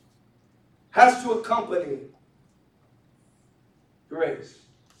has to accompany grace.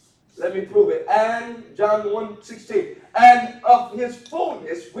 Let me prove it. And John 1:16. And of his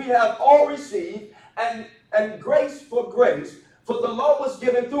fullness we have all received, and grace for grace. For the law was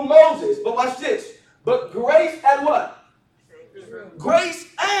given through Moses. But watch this. But grace and what? Truth.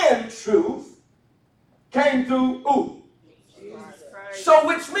 Grace and truth came through who? So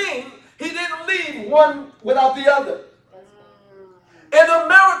which means he didn't leave one without the other. In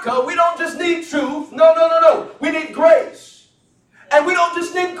America, we don't just need truth. No. We need grace. And we don't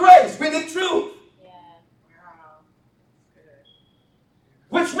just need grace. We need truth.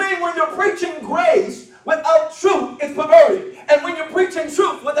 Which means when you're preaching grace without truth, it's perverted. And when you're preaching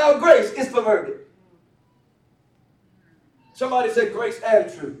truth without grace, it's perverted. Somebody said grace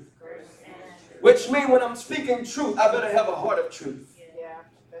and truth. Which means when I'm speaking truth, I better have a heart of truth.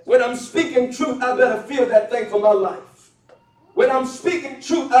 When I'm speaking truth, I better feel that thing for my life. When I'm speaking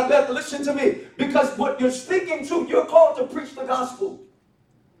truth, I better listen to me. Because what you're speaking truth, you're called to preach the gospel.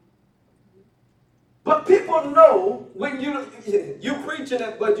 But people know when you're preaching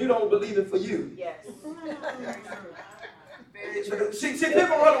it, but you don't believe it for you. Yes. See,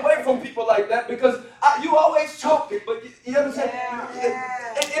 people run away from people like that because you always talking, but you understand?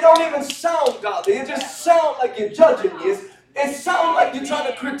 It don't even sound godly. It just sounds like you're judging me. It sounds like you're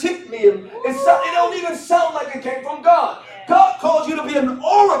trying to critique me. And it don't even sound like it came from God. God calls you to be an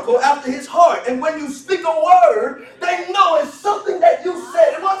oracle after his heart. And when you speak a word, they know it's something that you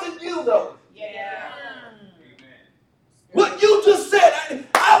said. It wasn't you, though. Yeah. What you just said,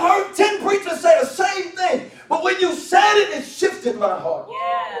 I've heard 10 preachers say the same thing. But when you said it, it shifted my heart.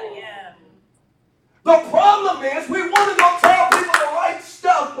 Yeah. The problem is we want to go tell people the right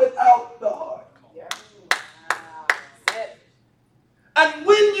stuff without the heart. And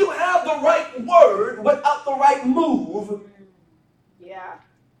when you have the right word without the right move,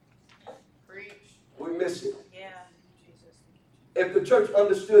 Preach. we miss it. Yeah. Jesus. If the church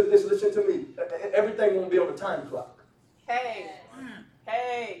understood this, listen to me, everything won't be on the time clock. Hey.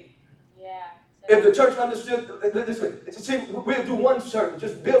 Yeah. If the church understood, listen, see, we'll do one service,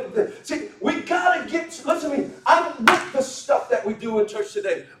 just build this. See, we gotta listen to me, I'm with the stuff that we do in church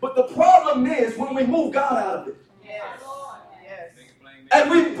today. But the problem is when we move God out of it. Yes. And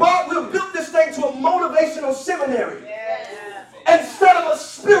we'll build this thing to a motivational seminary. Yes. Instead of a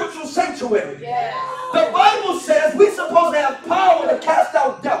spiritual sanctuary. Yes. The Bible says we're supposed to have power to cast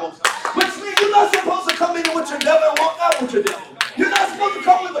out devils. Which means you're not supposed to come in with your devil and walk out with your devil. You're not supposed to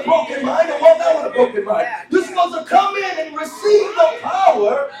come with a broken mind and walk out with a broken mind. You're supposed to come in and receive the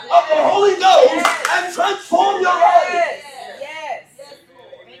power of the Holy Ghost and transform your life. Yes.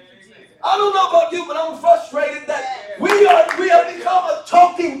 I don't know about you, but I'm frustrated that we have become a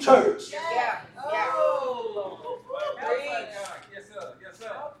talking church.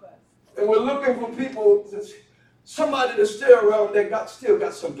 And we're looking for people, somebody to stay around that still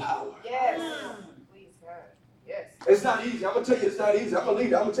got some power. It's not easy. I'm going to tell you it's not easy. I'm a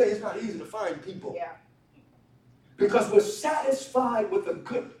leader. I'm going to tell you it's not easy to find people. Because we're satisfied with a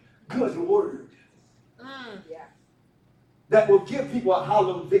good word. That will give people a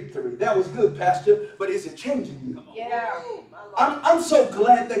hollow victory. That was good, Pastor, but is it changing you? I'm so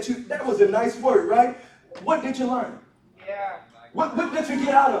glad that was a nice word, right? What did you learn? What did you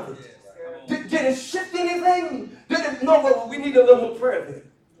get out of it? Did it shift anything? No, we need a little more prayer then.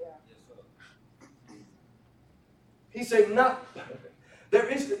 He said,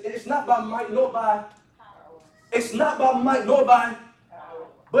 it's not by might nor by, it's not by might nor by,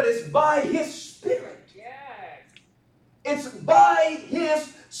 but it's by his Spirit. It's by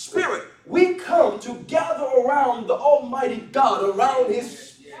his Spirit. We come to gather around the Almighty God, around his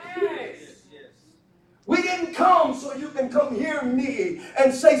Spirit. We didn't come so you can come hear me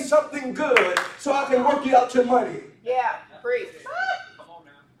and say something good so I can work you out your money. Preach.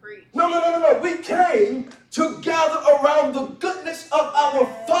 No. We came to gather around the goodness of our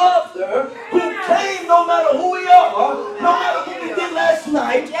Father who came no matter who we are, no matter what we did last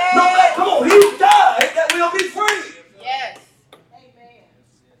night, no matter, come on, he died that we'll be free. Yes.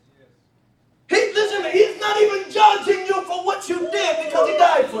 Listen, he's not even judging you for what you did because he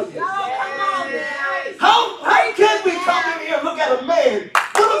died for you. How can we come in here and look at a man?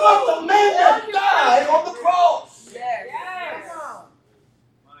 What about the man that died on the cross?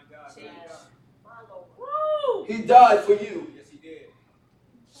 He died for you. Yes, he did.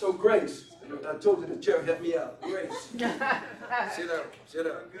 So grace. I told you the chair help me out. Grace. Sit down. Slow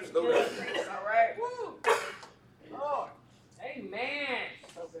down. All right. Lord. Amen.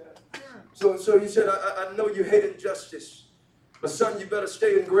 So you said, I know you hate injustice. But son, you better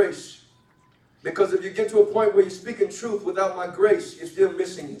stay in grace. Because if you get to a point where you're speaking truth without my grace, you're still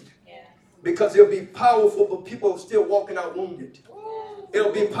missing it. Because it'll be powerful, but people are still walking out wounded.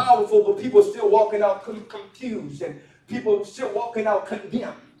 It'll be powerful, but people are still walking out confused, and people are still walking out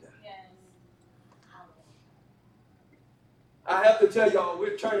condemned. I have to tell y'all,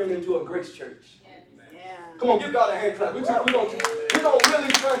 we're turning into a grace church. Yeah. Come on, give God a hand clap. We're going to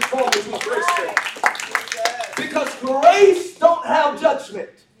really transform into a grace church. Because grace don't have judgment.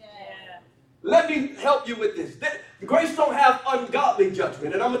 Yeah. Let me help you with this. Grace don't have ungodly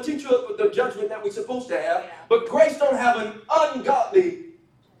judgment. And I'm going to teach you the judgment that we're supposed to have. But grace don't have an ungodly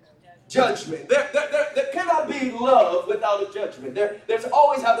judgment. There cannot be love without a judgment. There's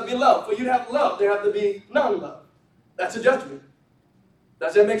always have to be love. For you to have love, there have to be non-love. That's a judgment.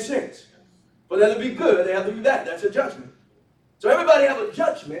 Does that make sense? For there to be good, there have to be that. That's a judgment. So everybody have a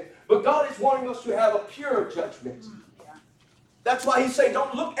judgment, but God is wanting us to have a pure judgment. That's why he say,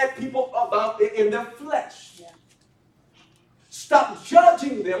 don't look at people about it in their flesh. Stop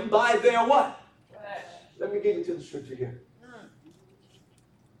judging them by their what? Let me get you to the scripture here.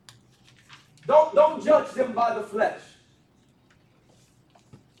 Don't judge them by the flesh.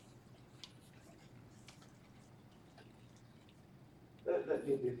 Let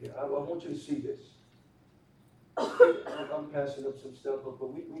me get here. I want you to see this. I'm passing up some stuff, but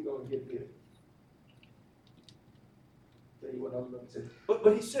we're going to get here. Tell you what I'm going to say.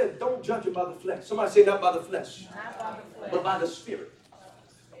 But he said, don't judge them by the flesh. Somebody say, not by the flesh, Not by the flesh. but by the Spirit.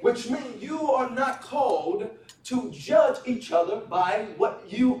 Which means you are not called to judge each other by where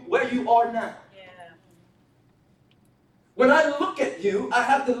you are now. When I look at you, I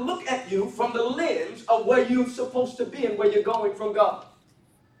have to look at you from the lens of where you're supposed to be and where you're going from God.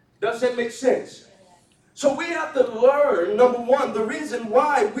 Does that make sense? So we have to learn, number one, the reason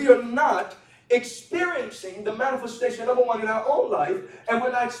why we are not experiencing the manifestation, number one, in our own life, and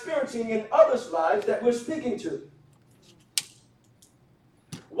we're not experiencing in others' lives that we're speaking to.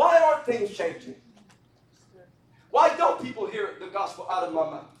 Why aren't things changing? Why don't people hear the gospel out of my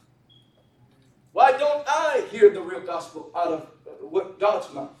mouth? Why don't I hear the real gospel out of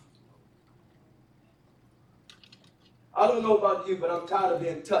God's mouth? I don't know about you, but I'm tired of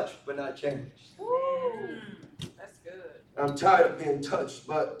being touched but not changed. That's good. I'm tired of being touched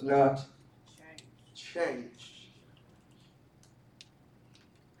but not changed.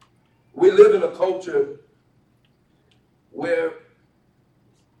 We live in a culture where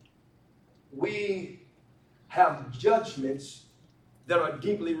we have judgments that are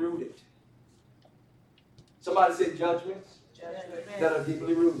deeply rooted. Somebody say judgments that are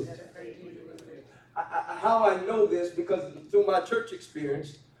deeply rooted. How I know this, because through my church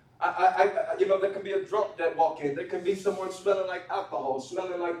experience, there can be a drunk that walk in. There can be someone smelling like alcohol,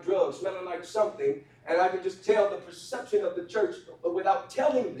 smelling like drugs, smelling like something, and I can just tell the perception of the church, but without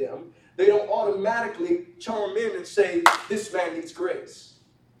telling them, they don't automatically charm in and say, this man needs grace.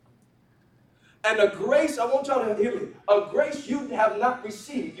 And a grace, I want y'all to hear me, a grace you have not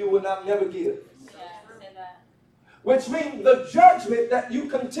received, you will not never give. Which means the judgment that you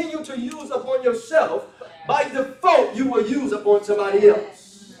continue to use upon yourself, by default, you will use upon somebody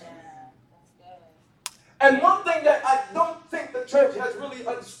else. And one thing that I don't think the church has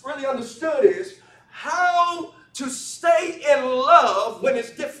really understood is how to stay in love when it's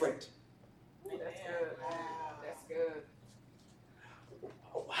different. That's good. That's good.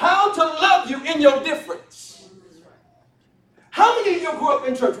 How to love you in your difference. How many of you grew up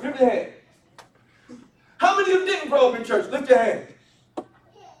in church? Lift your hand. How many of you didn't grow up in church? Lift your hand.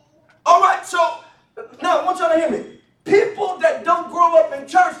 All right, so now I want y'all to hear me. People that don't grow up in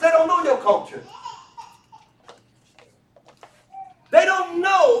church, they don't know your culture. They don't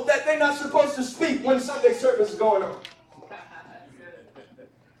know that they're not supposed to speak when Sunday service is going on.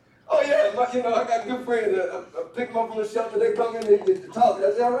 Oh yeah, I got good friends. I pick them up from the shelter. They come in and talk.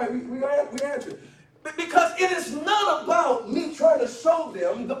 That's all right. We answer. Because it is not about me trying to show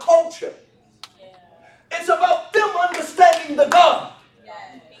them the culture. It's about them understanding the God.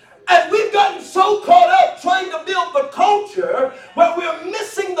 And we've gotten so caught up trying to build the culture where we're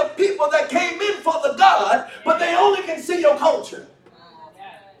missing the people that came in for the God, but they only can see your culture.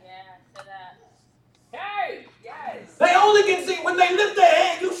 They only can see when they lift their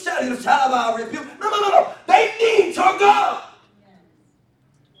hand, you shout, you child of our rebuke. No. They need your God.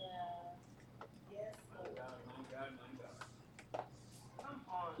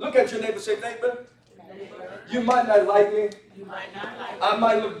 Look at your neighbor, say, neighbor, you might not like me. I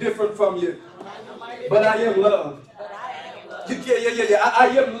might look different from you. But I am loved. Yeah. I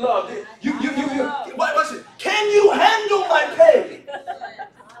am loved. What's it? Can you handle my pain?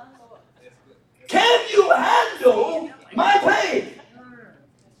 Can you handle my pain?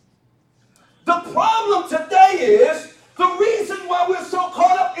 The problem today is the reason why we're so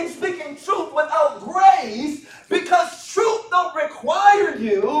caught up in speaking truth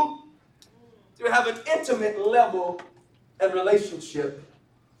relationship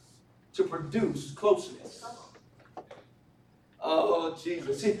to produce closeness. Oh,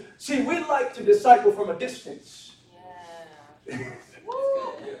 Jesus. See, we like to disciple from a distance.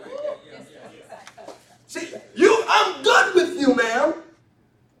 See, I'm good with you, ma'am,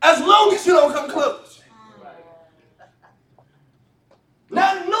 as long as you don't come close.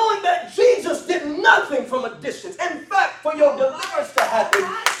 Not knowing that Jesus did nothing from a distance. In fact, for your deliverance to happen,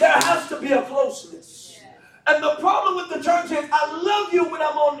 there has to be a closeness. And the problem with the church is I love you when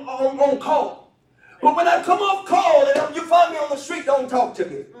I'm on call. But when I come off call and you find me on the street, don't talk to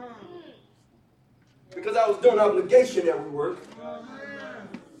me. Because I was doing obligationary work.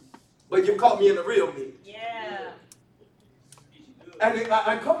 But you caught me in the real me. Yeah. And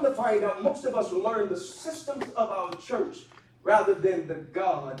I come to find out most of us learn the systems of our church rather than the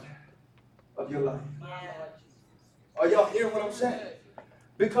God of your life. Yeah. Are y'all hearing what I'm saying?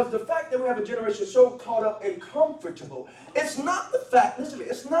 Because the fact that we have a generation so caught up and comfortable, it's not the fact, listen to me,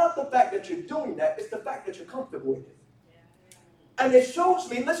 it's not the fact that you're doing that, it's the fact that you're comfortable with it. And it shows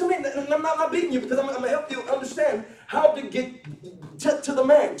me, listen to me, and I'm not beating you because I'm going to help you understand how to get to the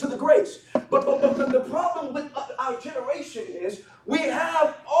man, to the grace. But the problem with our generation is we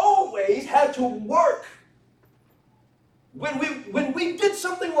have always had to work. When we did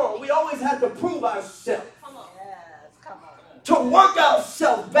something wrong, we always had to prove ourselves. Come on. Yes, come on. To work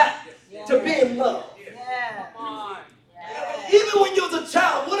ourselves back to being loved. Yeah. Come on. Yes. Even when you're a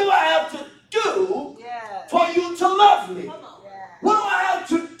child, what do I have to do Yes. for you to love me? Come on. Yes. What do I have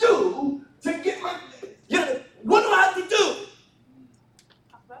to do to get my... what do I have to do?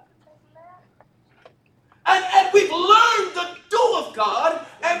 And we've learned the do of God,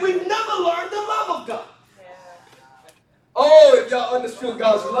 and we've never learned the love of God. Oh, if y'all understood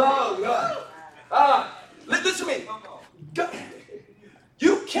God's love, God. Listen to me. God,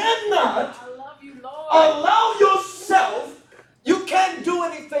 you cannot allow yourself, you can't do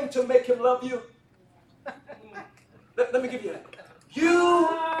anything to make him love you. Let me give you that. You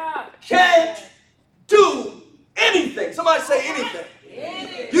can't do anything. Somebody say anything.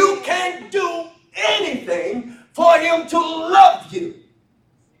 You can't do anything for him to love you.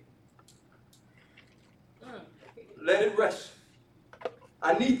 Let it rest.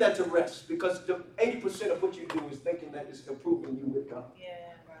 I need that to rest because the 80% of what you do is thinking that it's improving you with God.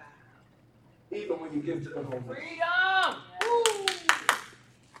 Yeah. Even when you give to the homeless. Freedom!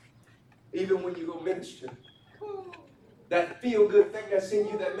 Even when you go minister. That feel-good thing that's in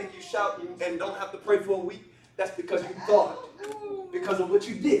you that make you shout and don't have to pray for a week, that's because you thought, because of what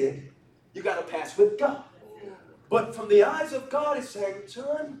you did, you got to pass with God. But from the eyes of God, it's saying,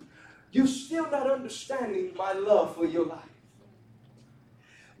 son, you're still not understanding my love for your life.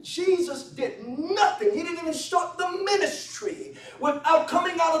 Jesus did nothing. He didn't even start the ministry without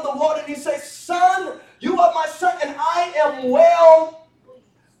coming out of the water. And he says, son, you are my son, and I am well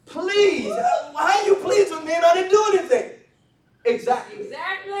pleased. Why are you pleased with me and I didn't do anything? Exactly.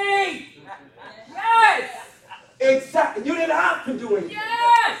 Yes! Exactly. You didn't have to do anything.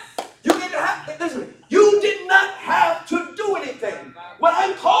 Yes! You didn't have to, listen, you did not have to do anything. What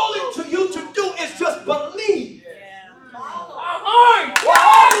I'm calling to you to do is just believe. Ahoy!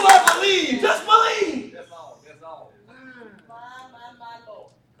 Why do I believe? Just believe. That's all. That's all. My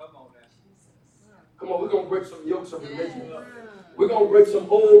Lord. Come on now. Come on, we're going to break some yokes of religion. We're going to break some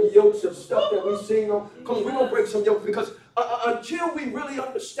old yokes of stuff that we've seen. Come on, we're going to break some yokes because until we really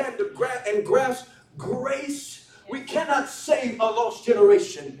understand and grasp grace, we cannot save a lost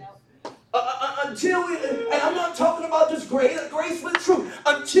generation. Until we, and I'm not talking about just grace with truth.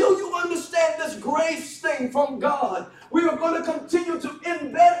 Until you understand this grace thing from God, we are going to continue to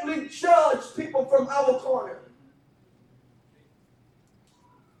inveterately judge people from our corner.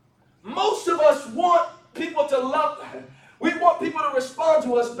 Most of us want people to love them. We want people to respond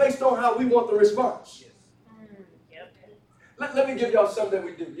to us based on how we want the response. Let me give y'all something that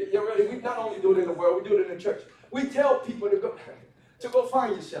we do. You ready? We not only do it in the world, we do it in the church. We tell people to go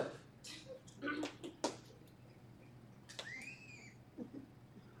find yourself.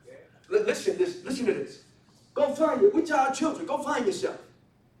 Listen to this. Go find it. We tell our children, go find yourself.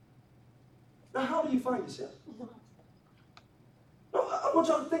 Now, how do you find yourself? No, I want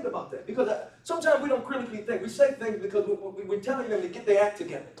y'all to think about that because sometimes we don't critically think. We say things because we're telling them to get their act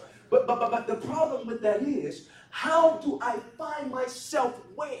together. But the problem with that is, how do I find myself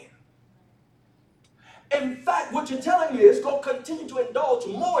where? In fact, what you're telling me is go continue to indulge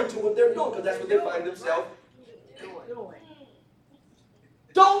more into what they're doing because that's what they find themselves doing.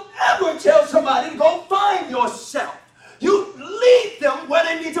 Don't ever tell somebody to go find yourself. You lead them where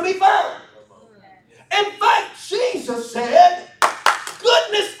they need to be found. In fact, Jesus said,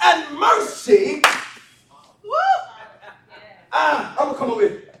 goodness and mercy I'm going to come over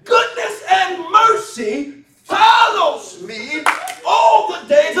here. Goodness and mercy follows me all the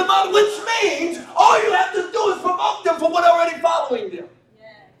days of my life, which means all you have to do is promote them for what already following them.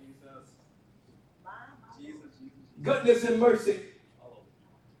 Jesus. Goodness and mercy.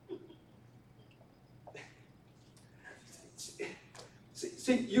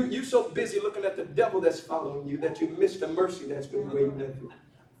 See, you're so busy looking at the devil that's following you that you miss the mercy that's been waiting at you.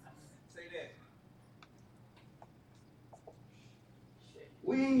 Say that.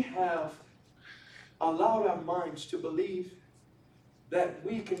 We have allowed our minds to believe that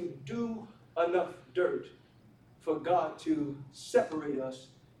we can do enough dirt for God to separate us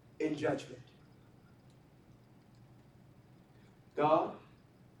in judgment. God,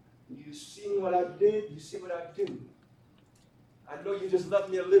 you see what I did, you see what I do. I know you just love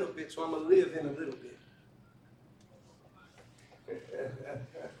me a little bit, so I'm going to live in a little bit.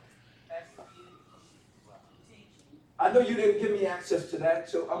 I know you didn't give me access to that,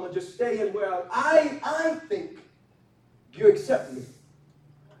 so I'm going to just stay in where I think you accept me.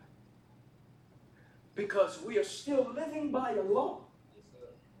 Because we are still living by a law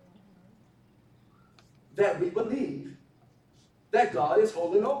that we believe that God is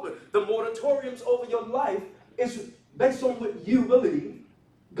holding over. The moratoriums over your life is based on what you believe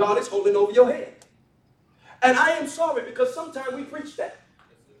God is holding over your head. And I am sorry because sometimes we preach that.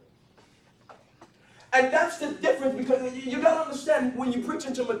 And that's the difference, because you got to understand when you're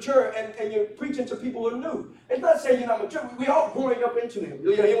preaching to mature and you're preaching to people who are new. It's not saying you're not mature. We all growing up into him.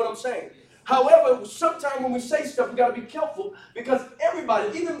 You hear what I'm saying? However, sometimes when we say stuff, we got to be careful because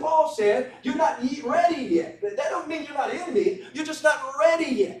everybody, even Paul said, you're not ready yet. That don't mean you're not in me. You're just not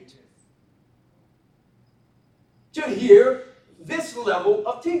ready yet to hear this level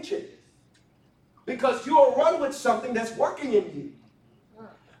of teaching. Because you'll run with something that's working in you.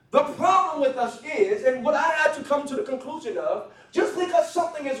 The problem with us is, and what I had to come to the conclusion of, just because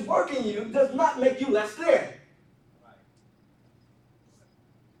something is working in you does not make you less than.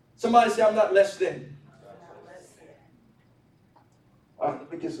 Somebody say, I'm not less than. All right,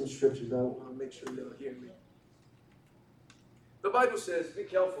 let me get some scriptures. I want to make sure you'll hear me. The Bible says, be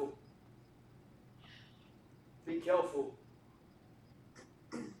careful. Be careful.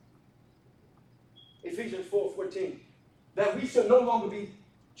 Ephesians 4:14. That we should no longer be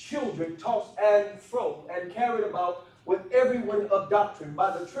children tossed and fro and carried about with every wind of doctrine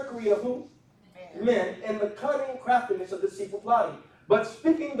by the trickery of who? Men, and the cunning craftiness of deceitful plotting. But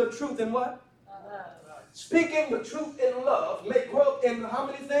speaking the truth in what? Speaking the truth in love may grow up in how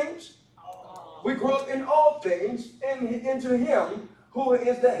many things? We grow up in all things into him who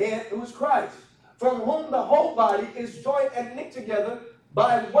is the head, who is Christ, from whom the whole body is joined and knit together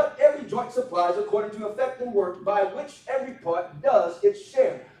by what every joint supplies according to effective work, by which every part does its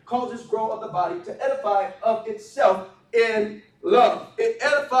share, causes growth of the body to edify of itself in love. It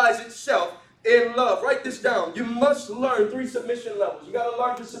edifies itself in love. Write this down. You must learn 3 submission levels. You got to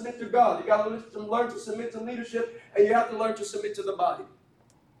learn to submit to God. You got to learn to submit to leadership, and you have to learn to submit to the body.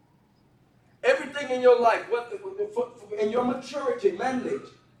 Everything in your life, in your maturity, mandate,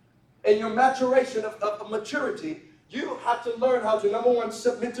 in your maturation of maturity, you have to learn how to, number one,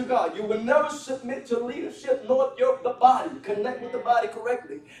 submit to God. You will never submit to leadership nor the body, connect with the body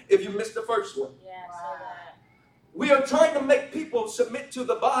correctly if you miss the first one. We are trying to make people submit to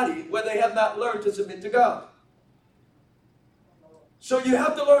the body where they have not learned to submit to God. So you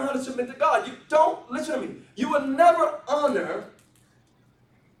have to learn how to submit to God. You don't, listen to me, you will never honor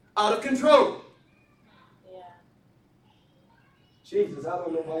out of control. Jesus, I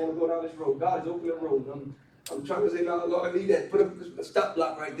don't know if I want to go down this road. God is opening the road. I'm trying to say, no, Lord, I need that. Put a stop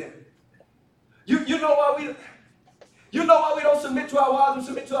block right there. You know why we don't submit to our wives and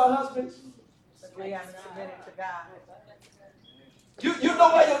submit to our husbands? We haven't submitted to God. You know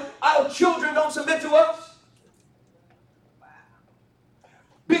why our children don't submit to us?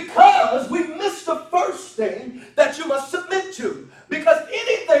 Because we missed the first thing that you must submit to. Because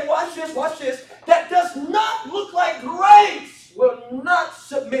anything, watch this, that does not look like grace will not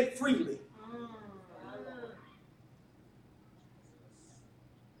submit freely.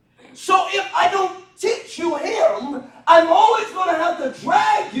 So if I don't teach you him, I'm always going to have to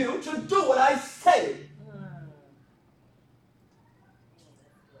drag you to do what I say.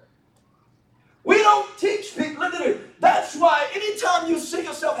 We don't teach people. That's why anytime you see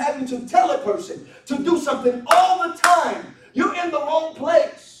yourself having to tell a person to do something all the time, you're in the wrong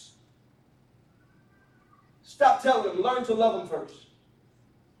place. Stop telling them. Learn to love them first.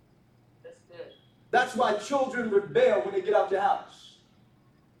 That's good. That's why children rebel when they get out the house.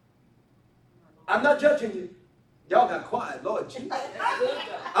 I'm not judging you. Y'all got quiet, Lord Jesus.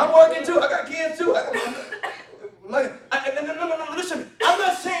 I'm working too. I got kids too. No, listen. I'm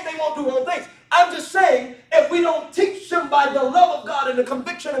not saying they won't do wrong things. I'm just saying if we don't teach them by the love of God and the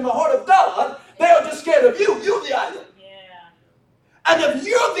conviction in the heart of God, they are just scared of you. You're the idol. Yeah. And if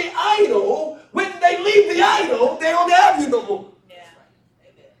you're the idol, when they leave the idol, they don't have you no more. Yeah.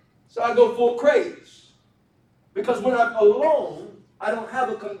 So I go full craze. Because when I'm alone, I don't have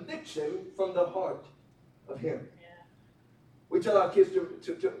a conviction from the heart of Him. Yeah. We tell our kids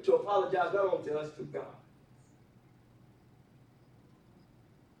to apologize not only to us, to God.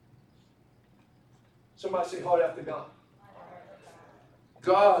 Somebody say heart after God.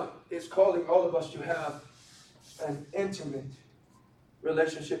 God is calling all of us to have an intimate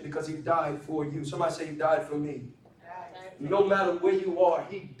relationship because He died for you. Somebody say He died for me. No matter where you are,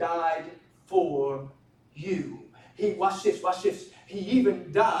 He died for you. Watch this. He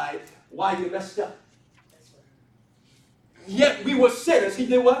even died while you messed up. Yet we were sinners. He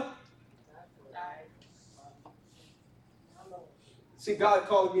did what? See, God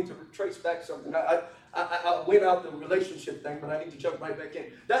calling me to trace back something. I went out the relationship thing, but I need to jump right back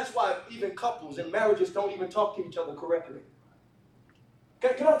in. That's why even couples and marriages don't even talk to each other correctly.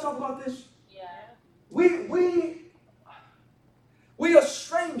 Can I talk about this? Yeah. We are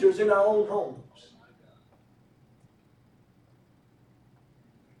strangers in our own homes.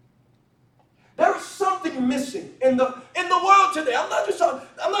 There is something missing in the world today. I'm not just talking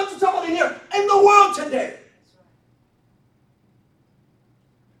about in here. In the world today.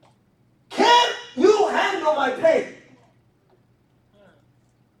 Can you handle my pain?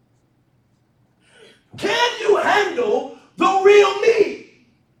 Can you handle the real me?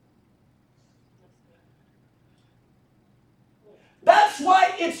 That's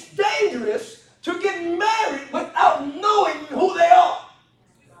why it's dangerous to get married without knowing who they are.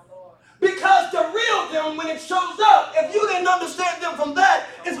 Because the real them, when it shows up, if you didn't understand them from that,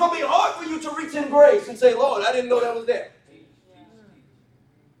 it's going to be hard for you to reach in grace and say, Lord, I didn't know that was there.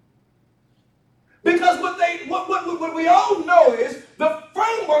 Because what we all know is the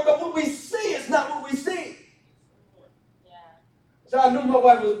framework of what we see is not what we see. Yeah. So I knew my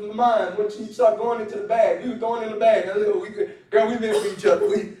wife was mine when she started going into the bag. We were going in the bag. Girl, we been with each other.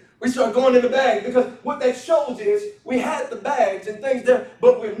 We started going in the bag because what that shows is we had the bags and things there,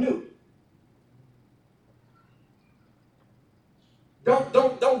 but we're new.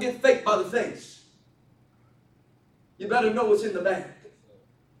 Don't get faked by the face. You better know what's in the bag.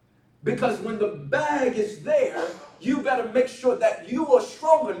 Because when the bag is there, you better make sure that you are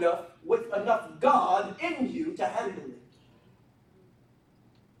strong enough with enough God in you to handle it.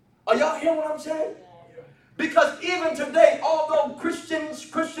 Are y'all hearing what I'm saying? Because even today, although Christian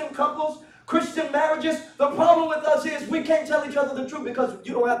couples, Christian marriages, the problem with us is we can't tell each other the truth because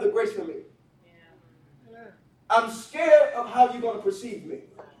you don't have the grace for me. I'm scared of how you're going to perceive me.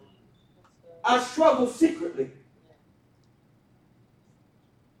 I struggle secretly.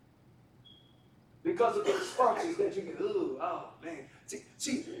 Because of the responses that you get. Oh, man.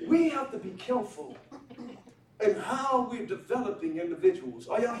 See, we have to be careful in how we're developing individuals.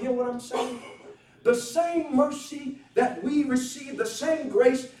 Are y'all hearing what I'm saying? The same mercy that we receive, the same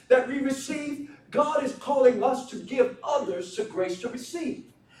grace that we receive, God is calling us to give others the grace to receive.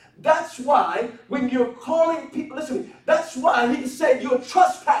 That's why when you're calling people, listen, that's why He said you're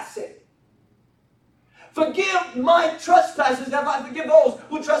trespassing. Forgive my trespasses if I forgive those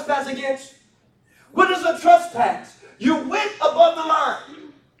who trespass against. What is a trespass? You went above the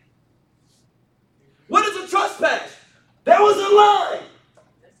line. What is a trespass? There was a line.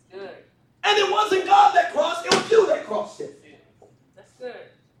 That's good. And it wasn't God that crossed, it was you that crossed it. That's good.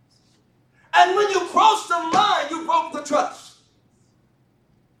 And when you crossed the line, you broke the trust.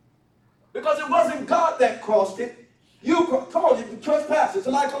 Because it wasn't God that crossed it. Come on, you trespass. If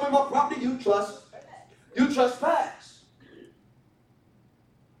somebody come in my property, you trespass.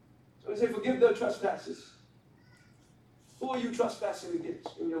 So He said, forgive their trespasses. Who are you trespassing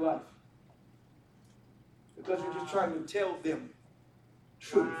against in your life? Because you're just trying to tell them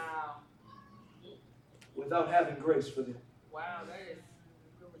truth Wow. without having grace for them. Wow, that is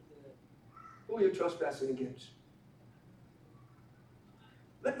really good. Who are you trespassing against?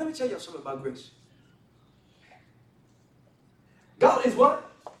 Let me tell you something about grace. God is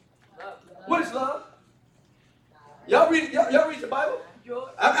what? Love. What is love? Y'all read the Bible?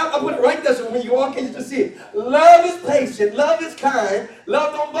 I put it right there so when you walk in, you just see it. Love is patient. Love is kind.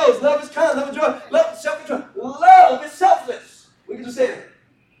 Love don't boast. Love is kind. Love is joy. Love is self-control. Love is selfless. We can just say it.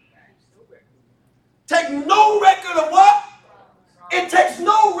 Take no record of what? It takes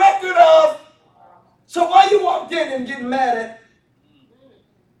no record of. So why you walked in and getting mad at?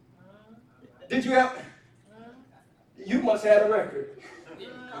 Did you have? You must have had a record.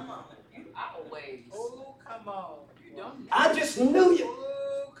 Come on. You always. Oh, come on. I just knew you.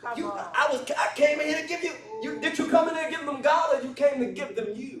 Oh, come on. I came in here to give you. Did you come in here to give them God, or you came to give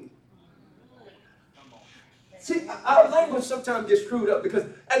them you? See, our language sometimes gets screwed up because,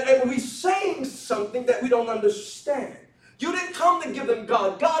 and we saying something that we don't understand. You didn't come to give them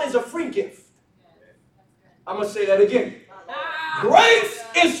God. God is a free gift. I'm going to say that again. Grace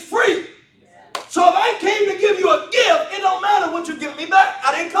is free. So if I came to give you a gift, it don't matter what you give me back.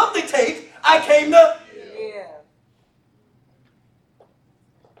 I didn't come to take. I came to. Yeah.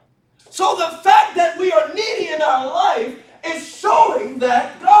 So the fact that we are needy in our life is showing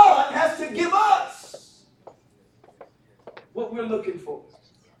that God has to give us what we're looking for.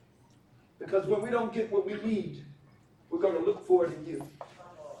 Because when we don't get what we need, we're going to look for it in you.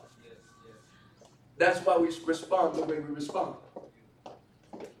 That's why we respond the way we respond.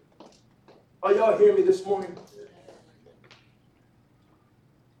 Are y'all hearing me this morning?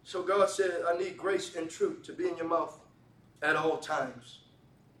 So God said, I need grace and truth to be in your mouth at all times.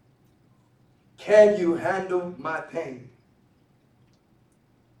 Can you handle my pain?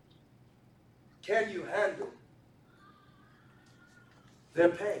 Can you handle their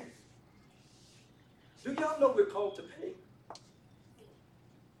pain? Do y'all know we're called to pain?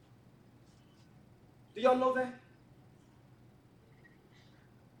 Do y'all know that?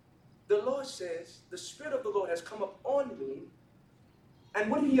 The Lord says, the Spirit of the Lord has come up on me.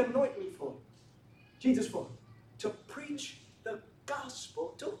 And what did he anoint me for? Jesus for? To preach the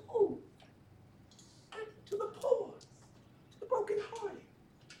gospel to who? To the poor, to the brokenhearted,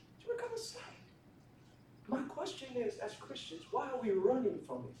 to recover sight. My question is, as Christians, why are we running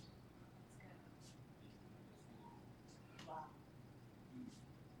from it?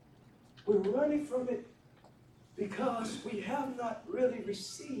 We're running from it because we have not really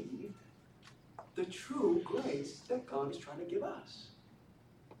received the true grace that God is trying to give us.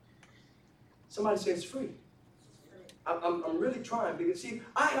 Somebody say it's free. I'm really trying because, see,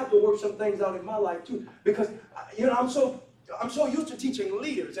 I have to work some things out in my life too because, I'm so used to teaching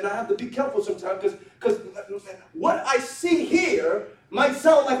leaders, and I have to be careful sometimes because what I see here might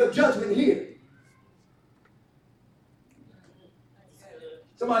sound like a judgment here.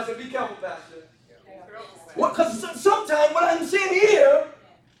 Somebody say, be careful, Pastor. Because sometimes what I'm seeing here,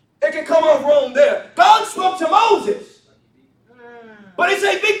 it can come off wrong there. God spoke to Moses, but he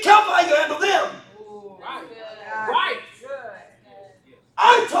said, be careful how you handle them. Right.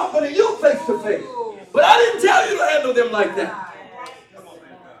 I'm talking to you face to face, but I didn't tell you to handle them like that.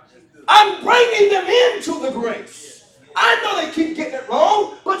 I'm bringing them into the grace. I know they keep getting it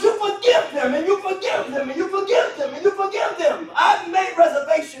wrong, but you forgive them, and you forgive them, and you forgive them, and you forgive them. I've made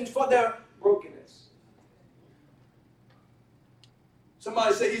reservations for their brokenness.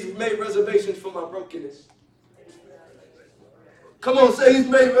 Somebody say he's made reservations for my brokenness. Come on, say he's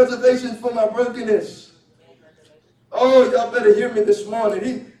made reservations for my brokenness. Oh, y'all better hear me this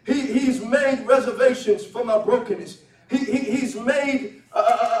morning. He's made reservations for my brokenness. He's made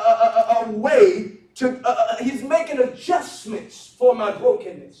a way to, he's making adjustments for my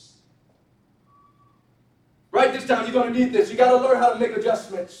brokenness. Write this down. You're going to need this. You got to learn how to make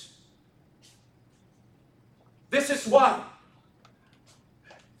adjustments. This is why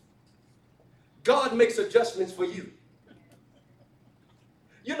God makes adjustments for you.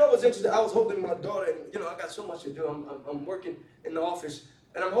 You know what's interesting? I was holding my daughter, and I got so much to do. I'm working in the office,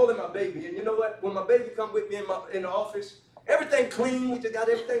 and I'm holding my baby. And you know what? When my baby come with me in the office, everything clean. We just got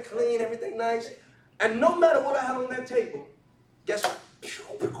everything clean, everything nice. And no matter what I have on that table, guess what?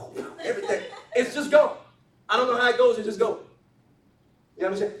 Everything, it's just gone. I don't know how it goes. It just goes. You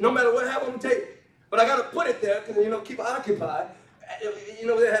understand? No matter what I have on the table, but I got to put it there because keep her occupied.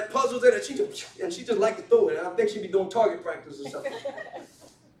 They had puzzles in it. She just liked to throw it. And I think she'd be doing target practice or something.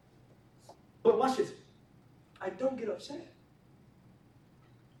 But watch this. I don't get upset.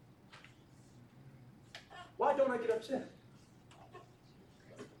 Why don't I get upset?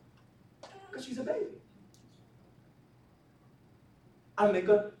 Because she's a baby. I make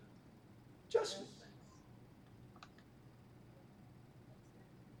adjustments.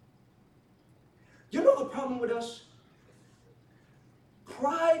 You know the problem with us?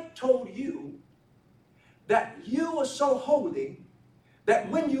 Pride told you that you were so holy that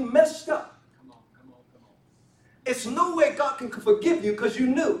when you messed up, it's no way God can forgive you because you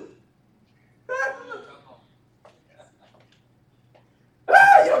knew.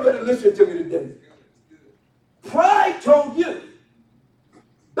 Y'all better listen to me today. Pride told you,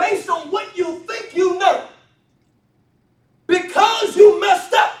 based on what you think you know, because you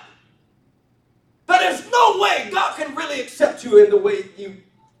messed up, that there's no way God can really accept you in the way you.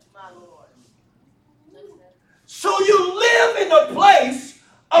 So you live in a place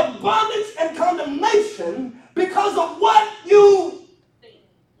of bondage and condemnation because of what you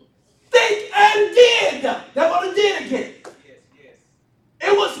think and did. That's what it did again. Yes, yes.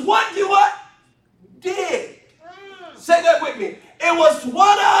 It was what you what? Did. Say that with me. It was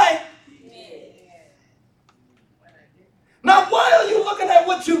what I. Now, why are you looking at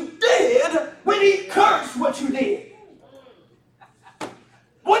what you did when he cursed what you did?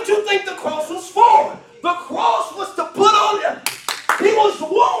 What do you think the cross was for? The cross was to put on him. He was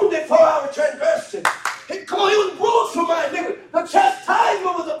wounded for our transgression. He was bruised for my iniquity. The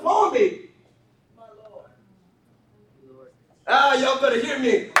chastisement was upon me. Y'all better hear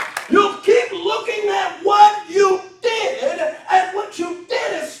me. You keep looking at what you did, and what you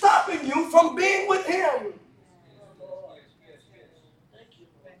did is stopping you from being with him.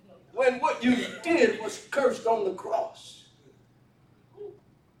 When what you did was cursed on the cross.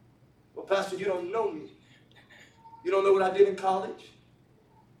 Well, Pastor, you don't know me. You don't know what I did in college.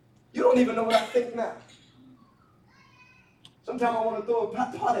 You don't even know what I think now. Sometimes I want to throw a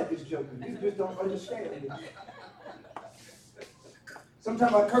pot at this joker. You just don't understand me.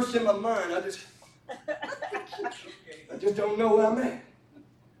 Sometimes I curse in my mind. I just don't know where I'm at.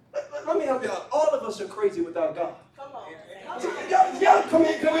 Let me help y'all. All of us are crazy without God. Come on. Y'all, come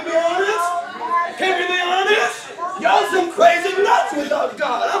here. Can we be honest? Can we be honest? Y'all some crazy nuts without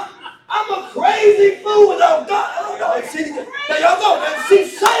God. I'm a crazy fool without God. I don't know. See, there y'all go. And see,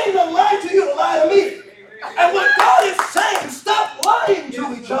 Satan will lie to you to lie to me. And what God is saying, stop lying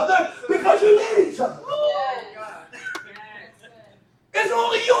to each other because you need each other. It's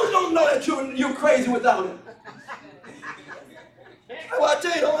only you who don't know that you're crazy without him. Well, I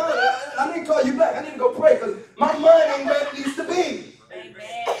tell you, I need to call you back. I need to go pray because my mind ain't where it needs to be.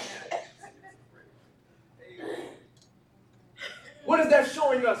 Amen. What is that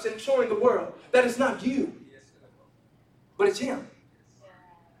showing us and showing the world? That it's not you, but it's him.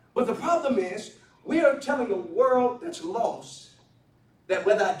 But the problem is, we are telling a world that's lost that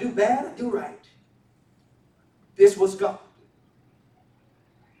whether I do bad or do right, this was God.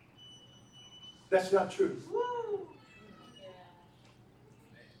 That's not true.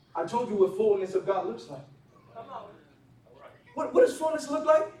 I told you what fullness of God looks like. Come on. What does fullness look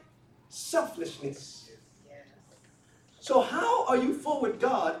like? Selflessness. So how are you full with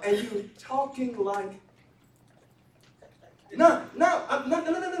God and you talking like... No.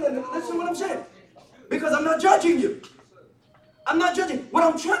 Listen to what I'm saying. Because I'm not judging you. I'm not judging. What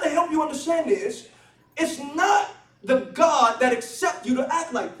I'm trying to help you understand is, it's not the God that accepts you to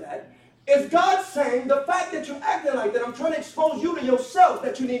act like that. It's God saying, the fact that you're acting like that, I'm trying to expose you to yourself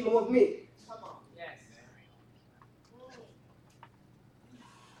that you need more of me. Come on. Yes.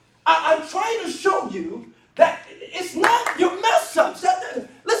 I'm trying to show you that it's not your mess ups.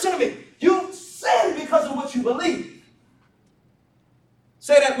 Listen to me. You sin because of what you believe.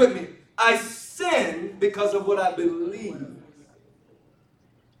 Say that with me. I sin because of what I believe.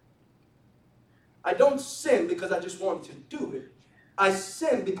 I don't sin because I just want to do it. I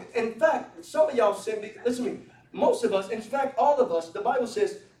sin because, in fact, some of y'all sin because, listen to me, most of us, in fact, all of us, the Bible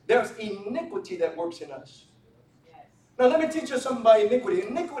says there's iniquity that works in us. Yes. Now, let me teach you something about iniquity.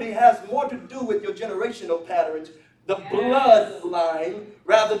 Iniquity has more to do with your generational patterns, the bloodline,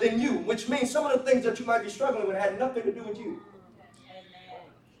 rather than you, which means some of the things that you might be struggling with had nothing to do with you. Amen.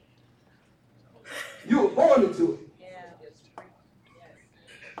 You were born into it. Yeah.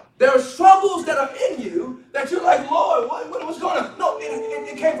 There are struggles that are in you that you're like, Lord, what's going on? No,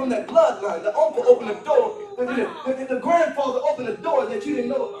 it came from that bloodline. The uncle opened the door. The grandfather opened the door that you didn't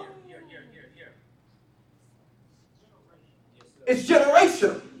know about. It's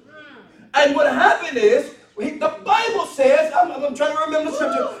generational. And what happened is, the Bible says, I'm trying to remember the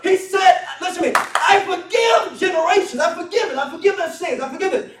scripture. He said, listen to me, I forgive generations. I forgive their sins. I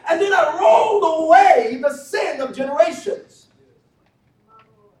forgive it. And then I rolled away the sin of generations.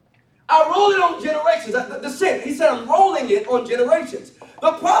 I rolled it on generations, the sin. He said, I'm rolling it on generations.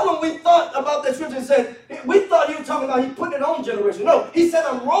 The problem we thought about that scripture said, we thought he was talking about he putting it on generations. No, he said,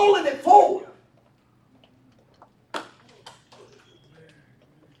 I'm rolling it forward.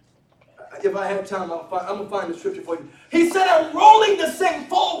 If I have time, I'm going to find the scripture for you. He said, I'm rolling the sin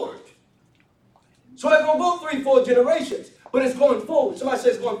forward. So it's going to go 3-4 generations, but it's going forward. Somebody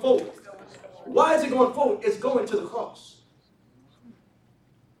says it's going forward. Why is it going forward? It's going to the cross.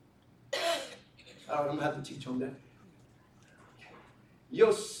 I'm going to have to teach on that.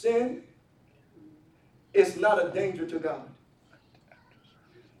 Your sin is not a danger to God.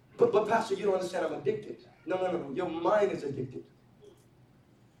 But Pastor, you don't understand, I'm addicted. No. Your mind is addicted.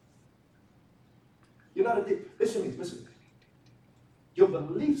 You're not addicted. Listen to me. Your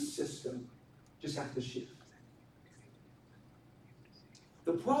belief system just has to shift.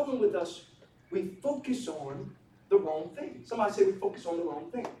 The problem with us We focus on the wrong thing. Somebody say we focus on the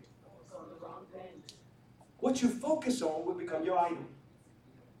wrong thing. What you focus on will become your idol.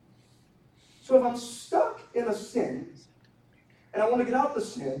 So if I'm stuck in a sin, and I want to get out the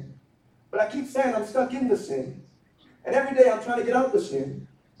sin, but I keep saying I'm stuck in the sin, and every day I'm trying to get out the sin,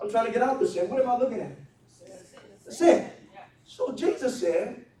 what am I looking at? The sin. So Jesus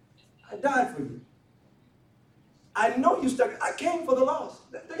said, I died for you. I know you stuck. I came for the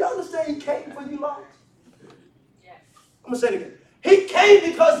lost. Do y'all understand he came for you lost? Yes. I'm going to say it again. He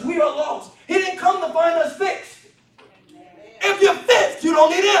came because we are lost. He didn't come to find us fixed. If you're fixed, you don't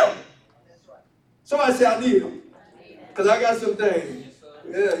need him. Somebody say, I need him. Because I got some things.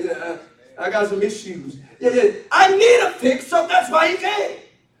 Yeah. I got some issues. Yeah. I need a fix, so that's why he came.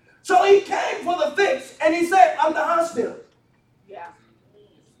 So he came for the fix, and he said, I'm the hospital. Yeah.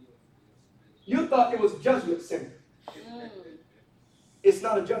 You thought it was judgment center. It's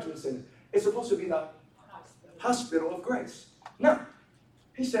not a judgment center. It's supposed to be the hospital of grace. Now,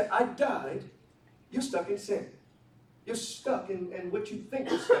 he said, I died. You're stuck in sin. You're stuck in what you think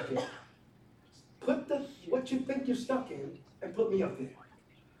you're stuck in. Put what you think you're stuck in and put me up there.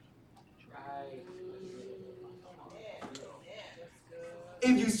 Right.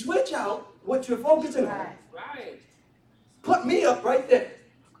 If you switch out what you're focusing on, Right. put me up right there.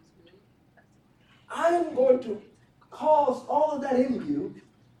 I'm going to cause all of that in you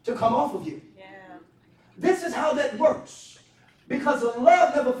to come off of you. Yeah. This is how that works. Because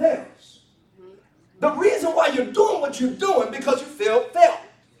love never fails. The reason why you're doing what you're doing because you feel failed.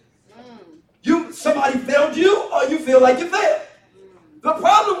 Somebody failed you or you feel like you failed. The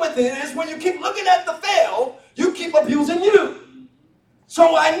problem with it is when you keep looking at the fail, you keep abusing you.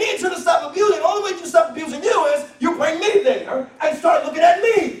 So I need you to stop abusing. The only way you stop abusing you is you bring me there and start looking at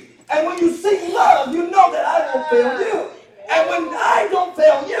me. And when you see love, you know that I don't fail you. And when I don't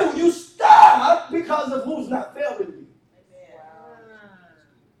fail you, you stop because of who's not failing you.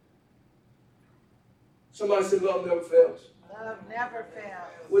 Somebody said love never fails. Love never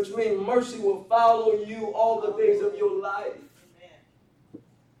fails. Which means mercy will follow you all the days of your life.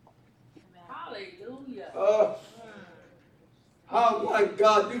 Hallelujah. Oh my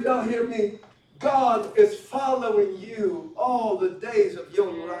God, do y'all hear me? God is following you all the days of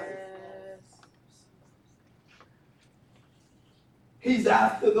your life. He's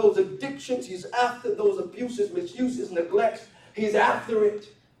after those addictions. He's after those abuses, misuses, neglects. He's after it.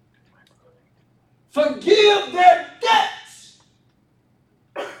 Forgive their debts.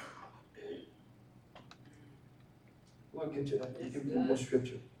 We'll get to that. I'll give you one more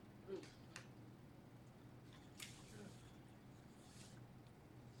scripture.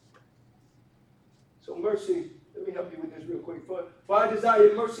 So mercy, let me help you with this real quick. For I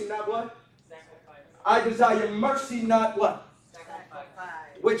desire mercy, not what? Sacrifice. I desire mercy, not what?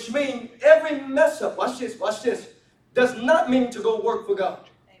 Sacrifice. Which means every mess up, watch this, does not mean to go work for God.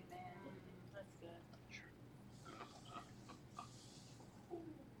 Amen. That's good.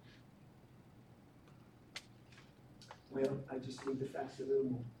 Well, I just need to fast a little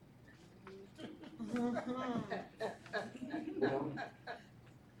more. Well,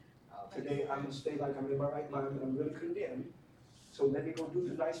 today I'm going to stay like I'm in my right mind and I'm really condemned. So let me go do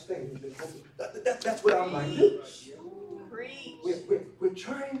the nice things. That's what I'm like. Preach. We're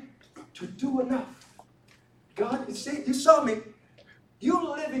trying to do enough. God, you saw me. You're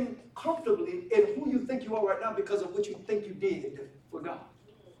living comfortably in who you think you are right now because of what you think you did for God.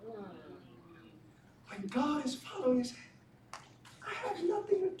 When God is following his hand, I have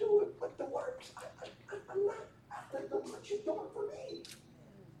nothing to do with the works. I'm not after what you're doing for me.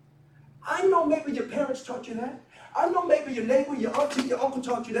 I know maybe your parents taught you that. I know maybe your neighbor, your auntie, your uncle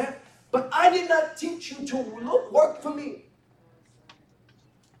taught you that. But I did not teach you to work for me.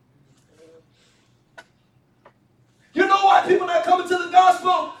 You know why people not coming to the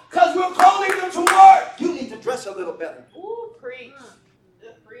gospel? Because we're calling them to work. You need to dress a little better. Ooh, preach.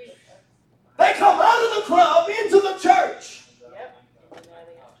 Preach. They come out of the club into the church. Yep.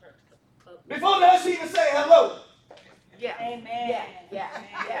 Before they actually even say hello. Yeah. Amen. Yeah.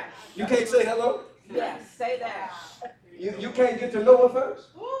 You can't say hello? Yes, say that. You can't get to know her first?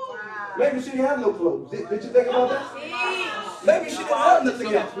 Wow. Maybe she didn't have no clothes. Did you think about that? Teach. Maybe she didn't have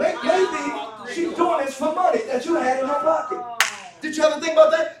nothing else. Maybe she's doing this for money that you had in your pocket. Did you ever think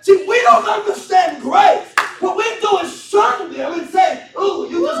about that? See, we don't understand grace. What we do is shun them and say, ooh,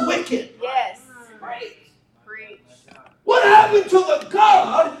 you just wicked. Yes. Preach. What happened to the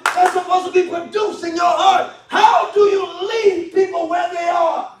God that's supposed to be producing your heart? How do you leave people where they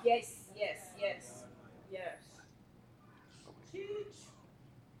are? Yes.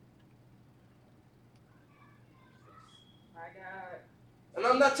 My God. And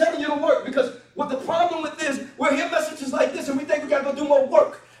I'm not telling you to work because problem with this, we'll hear messages like this and we think we got to go do more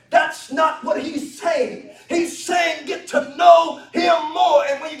work. That's not what he's saying. He's saying get to know him more.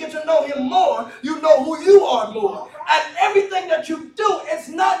 And when you get to know him more, you know who you are more. And everything that you do, it's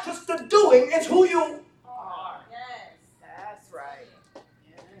not just the doing, it's who you are. Yes. That's right.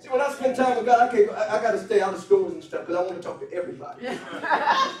 See, when I spend time with God, I got to stay out of stores and stuff because I want to talk to everybody.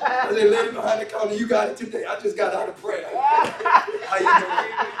 I say, lady behind the counter, you got it today. I just got out of prayer. How you doing?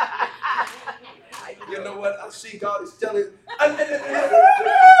 You know what? I see God is telling.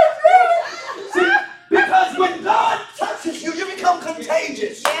 See, because when God touches you, you become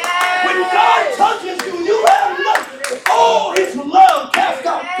contagious. Yes. When God touches you, you have nothing. Oh, his love casts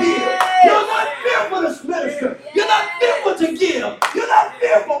out fear. You're not fearful to minister. You're not fearful to give. You're not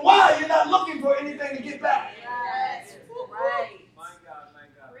fearful. Why? You're not looking for anything to get back. Yes. Right. My God, my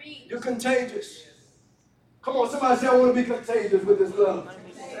God. Preach. You're contagious. Come on, somebody say, I want to be contagious with this love.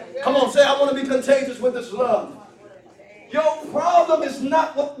 Come on, say, I want to be contagious with this love. Your problem is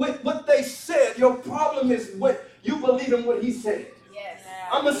not what they said. Your problem is what you believe in what he said. Yes.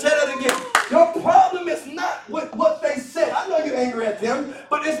 I'm going to say that again. Your problem is not with what they said. I know you're angry at them,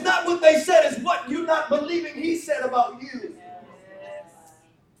 but it's not what they said. It's what you're not believing he said about you.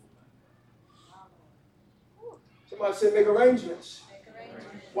 Somebody said make arrangements.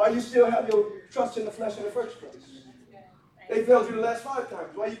 Why you still have your trust in the flesh in the first place? They failed you the last 5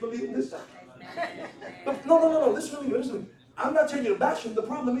 times. Why you believing this time? No. Listen to me. I'm not telling you to bash him. The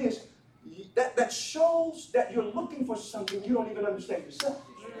problem is that shows that you're looking for something you don't even understand yourself.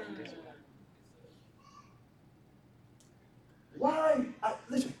 Why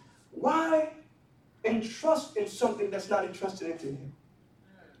entrust in something that's not entrusted into him?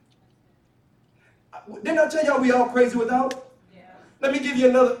 Didn't I tell y'all we all crazy without? Yeah. Let me give you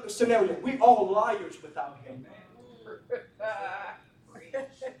another scenario. We all liars without him.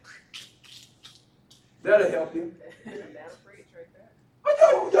 That'll help you. But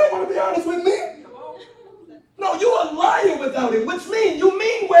y'all want to be honest with me? No, you're a liar without him, which means you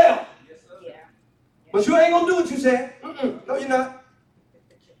mean well. Yes, sir. Yeah. But you ain't going to do what you said. No, you're not.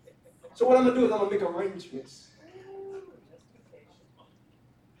 So what I'm going to do is I'm going to make arrangements.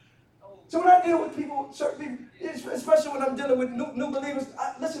 So when I deal with people, certain people, especially when I'm dealing with new believers,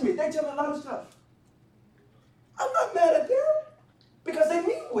 listen to me, they tell me a lot of stuff. I'm not mad at them because they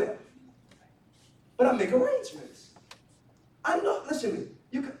mean well. But I make arrangements. I know, listen to me,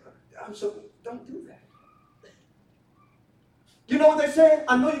 don't do that. You know what they're saying?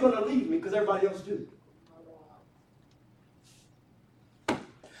 I know you're going to leave me because everybody else do.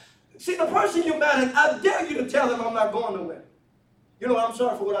 See, the person you're mad at, I dare you to tell them I'm not going nowhere. You know, I'm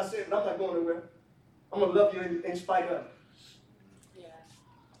sorry for what I said, but I'm not going nowhere. I'm going to love you in spite of. Yeah.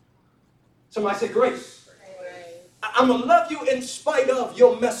 Somebody say grace. I'm going to love you in spite of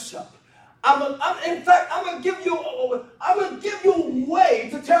your mess up. In fact, I'm going to give you a way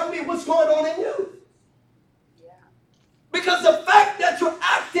to tell me what's going on in you. Yeah. Because the fact that you're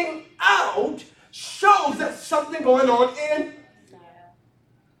acting out shows that something going on in.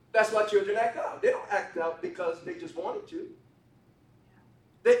 That's why children act out. They don't act out because they just wanted to.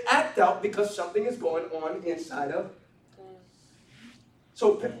 They act out because something is going on inside of.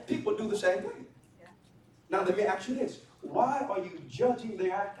 So people do the same thing. Yeah. Now let me ask you this. Why are you judging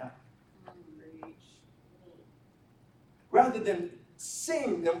their act out? Rather than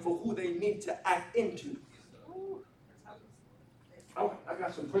seeing them for who they need to act into. Oh, I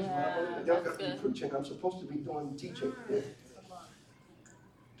got some principles. Y'all got to be preaching. I'm supposed to be doing teaching. Yeah.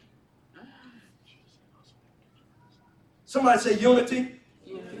 Somebody say unity.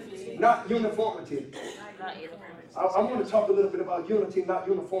 Unity. Not uniformity. Not uniformity. I want to talk a little bit about unity, not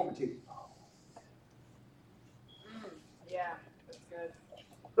uniformity. Yeah, that's good.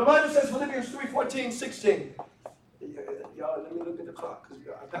 The Bible says Philippians 3:14-16. Y'all, let me look at the clock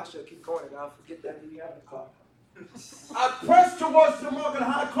because Pastor keep going and I'll forget that we have the clock. I press towards the mark of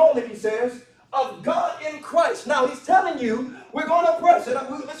high calling, he says, of God in Christ. Now he's telling you we're going to press. And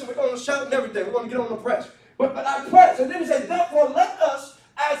listen, we're going to shout and everything. We're going to get on the press. But I press. And then he says, therefore let us,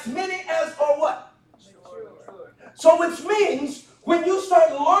 as many as are what? So which means when you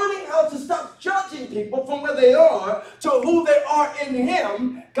start learning how to stop judging people from where they are to who they are in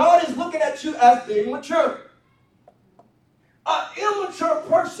him, God is looking at you as being mature. An immature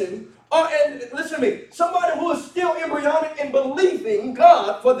person, and listen to me, somebody who is still embryonic in believing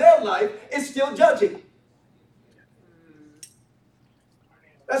God for their life is still judging.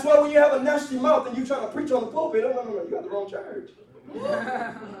 That's why when you have a nasty mouth and you're trying to preach on the pulpit, no, you got the wrong church. No,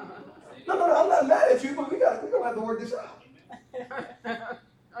 I'm not mad at you, but we're going to have to work this out.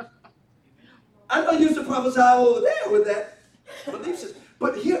 I know you used to prophesy over there with that belief system,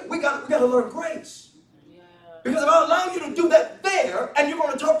 but here we got to learn grace. Because if I allow you to do that there, and you're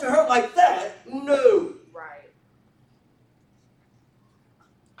going to talk to her like that, no. Right.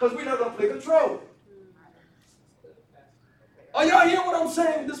 Because we're not going to play control. Are y'all hearing what I'm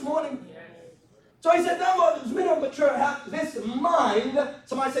saying this morning? So he said, now as men are mature, have this mind.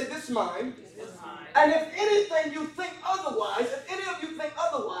 Somebody say this mind. And if anything you think otherwise, if any of you think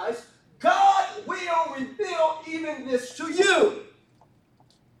otherwise, God will reveal even this to you.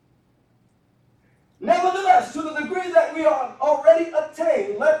 Nevertheless, to the degree that we are already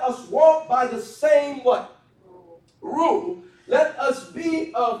attained, let us walk by the same what? Rule. Let us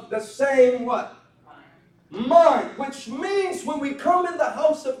be of the same what? Mind. Which means when we come in the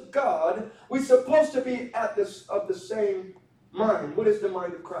house of God, we're supposed to be of the same mind. What is the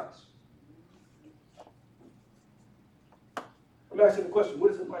mind of Christ? I'm asking the question,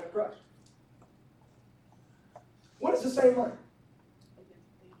 what is the mind of Christ? What is the same mind?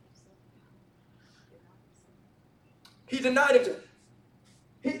 He denied himself.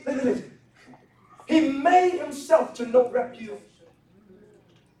 Look at this. He made himself to no reputation.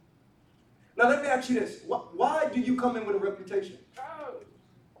 Now let me ask you this. Why do you come in with a reputation?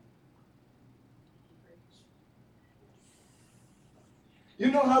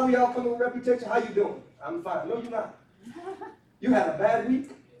 You know how we all come in with a reputation? How you doing? I'm fine. No, you're not. You had a bad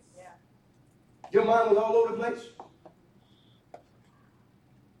week. Yeah. Your mind was all over the place.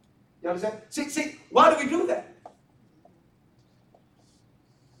 You understand? See, why do we do that?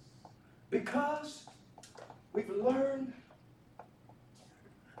 Because we've learned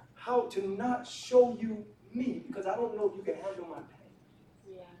how to not show you me, because I don't know if you can handle my pain.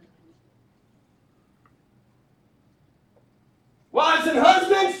 Yeah. Wives and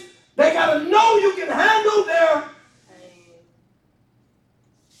husbands, they got to know you can handle their pain.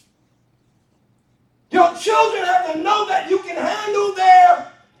 Your children have to know that you can handle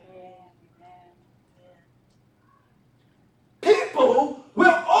their people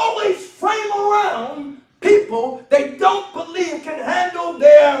will always frame around people they don't believe can handle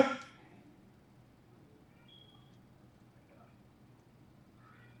their.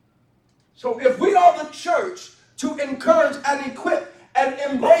 So if we are the church to encourage and equip and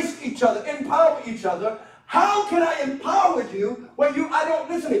embrace each other, empower each other, how can I empower you when I don't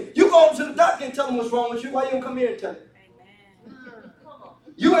listen to you? You go to the doctor and tell them what's wrong with you. Why you don't come here and tell them?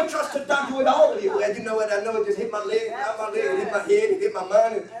 You entrust the doctor with all of you. Well, you know what? I know it just hit my leg, not my leg, it hit my head, it hit my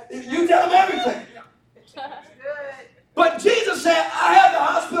mind. You tell them everything. But Jesus said, I have the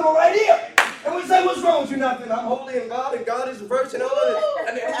hospital right here. And we say, what's wrong with you? Nothing. I'm holy in God, and God is the verse and all of this.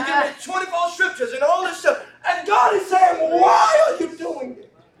 And you give me 24 scriptures and all this stuff. And God is saying, why are you doing this?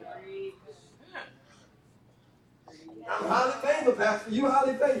 I'm highly favored, Pastor. You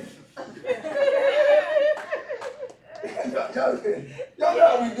highly favored. Y'all know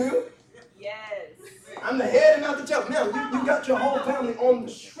how we do. Yes. I'm the head and not the tail. Now, you got your whole family on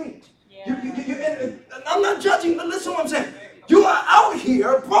the street. I'm not judging, but listen to what I'm saying. You are out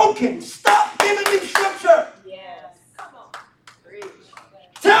here broken. Stop giving me scripture. Yes. Come on. Preach.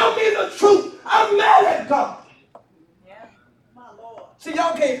 Tell me the truth. I'm mad at God. Yeah. My Lord. See,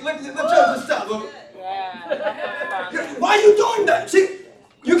 y'all can't let church and stuff. Yeah. Why are you doing that? See,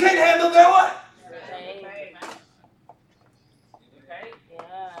 you can't handle their what?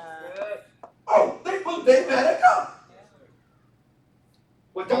 Oh, they mad at God.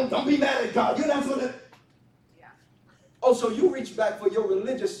 Well, don't be mad at God. You're not supposed to. Yeah. Oh, so you reach back for your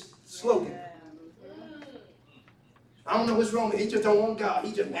religious slogan. I don't know what's wrong with him. He just don't want God.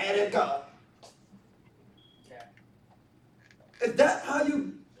 He just mad at God. Yeah. Is that how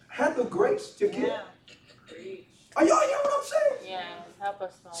you handle grace to give? Yeah. Are y'all hearing what I'm saying? Yeah, help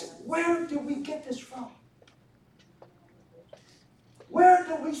us, Lord. See, where do we get this from? Where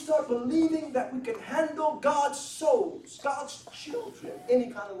do we start believing that we can handle God's souls, God's children, any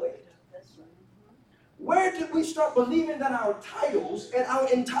kind of way? Where did we start believing that our titles and our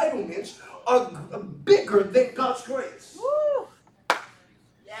entitlements are bigger than God's grace? Woo.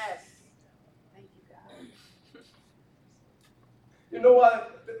 Yes. Thank you, God. You know why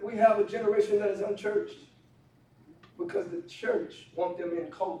we have a generation that is unchurched? Because the church wants them in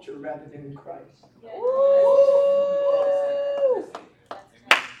culture rather than in Christ. Yes.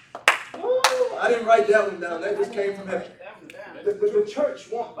 I didn't write that one down. That just came from heaven. The church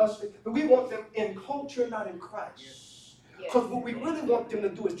wants us, but we want them in culture, not in Christ. Because what we really want them to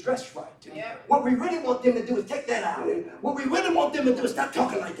do is dress right. What we really want them to do is take that out. And what we really want them to do is stop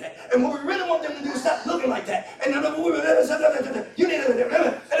talking like that. And what we really want them to do is stop looking like that. And you need to, and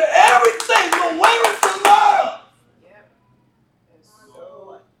everything will waver from love.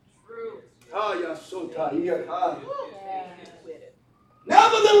 Oh, you're so tired.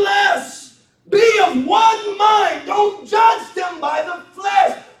 Nevertheless, be of of one mind. Don't judge them by the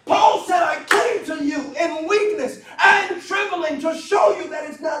flesh. Paul said, I came to you in weakness and trembling to show you that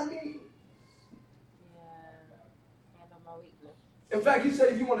it's not me. In fact, he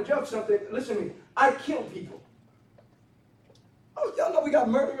said, if you want to judge something, listen to me. I kill people. Oh, y'all know we got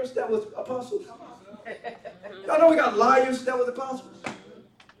murderers that was apostles. Y'all know we got liars that was apostles.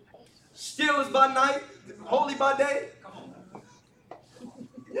 Stealers by night, holy by day.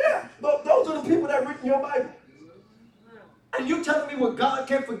 Yeah, but those are the people that written your Bible. And you telling me what God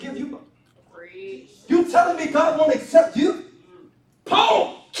can't forgive you? You telling me God won't accept you?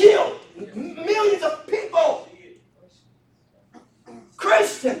 Paul killed millions of people.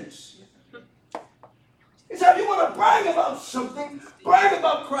 Christians. He said, if you want to brag about something, brag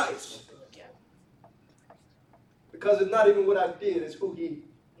about Christ. Because it's not even what I did, it's who he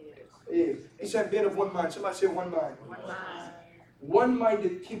is. He said, being of one mind. Somebody say one mind.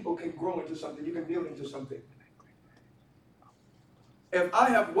 One-minded people can grow into something. You can build into something. If I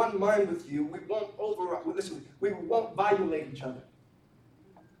have one mind with you, we won't violate each other.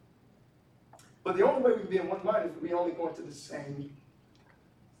 But the only way we can be in one mind is if we only go into the same.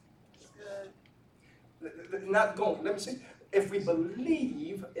 Not going. Let me see. If we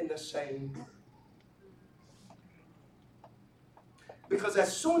believe in the same. Because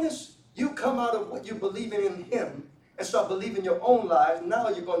as soon as you come out of what you believe in him and start believing your own lies, now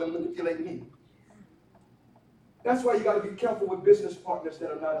you're going to manipulate me. That's why you got to be careful with business partners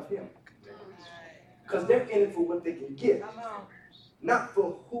that are not of him. Because they're in it for what they can get. Not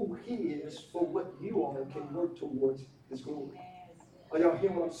for who he is, for what you all can work towards his glory. Are y'all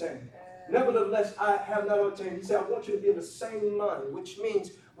hearing what I'm saying? Nevertheless, I have not obtained. He said, I want you to be in the same mind, which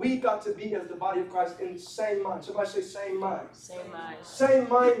means we got to be as the body of Christ in the same mind. Somebody say same mind. Same mind. Same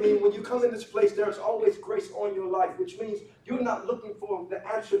mind means when you come in this place, there's always grace on your life, which means you're not looking for the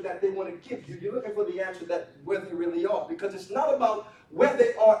answer that they want to give you. You're looking for the answer that where they really are. Because it's not about where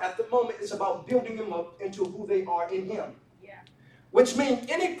they are at the moment. It's about building them up into who they are in him. Yeah. Which means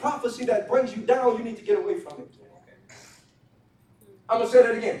any prophecy that brings you down, you need to get away from it. I'm going to say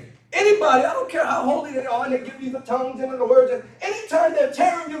that again. Anybody, I don't care how holy they are, and they give you the tongues and the words, and anytime they're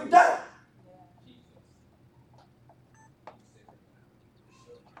tearing you down,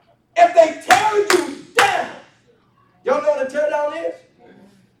 if they tear you down, y'all know what a tear down is?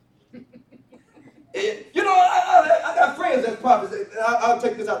 You know, I got friends that's prophets. I'll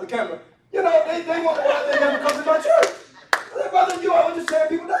take this out the camera. You know, they want to never come to my church. I said, brother, you always just tearing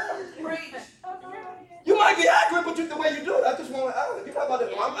people down. You might be accurate, but the way you do it, I just want to, you know about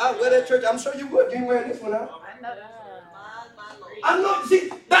it. I wear that church. I'm sure you would. You ain't wearing this one out. I know,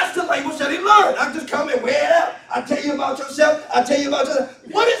 see, that's the language that he learned. I just come and wear it out. I tell you about yourself. I tell you about yourself.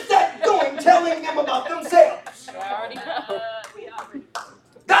 What is that doing, telling them about themselves?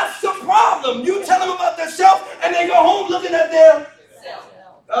 That's the problem. You tell them about themselves, and they go home looking at their self.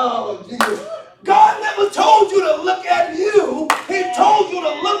 Oh, Jesus. God never told you to look at you. He told you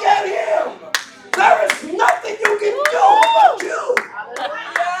to look at him. There is nothing you can do about you.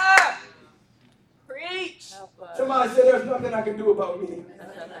 Hallelujah. Preach. Somebody said there's nothing I can do about me.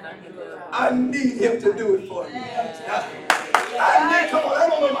 I need him to do it for me. Come on, I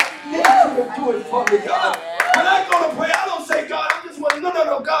don't know. I need you to do it for me, God. When I go to pray, I don't say, God, I just want to,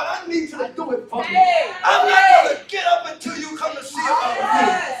 no, God, I need you to do it for me. I'm not going to get up until you come to see about me.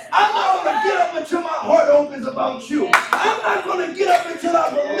 I'm not going to get up until my heart opens about you. I'm not going to get up until I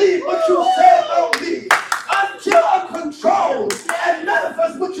believe what you said about me. Until I control and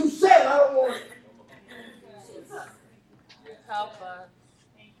manifest what you said, I don't want it. Help us.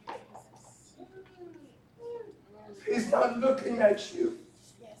 He's not looking at you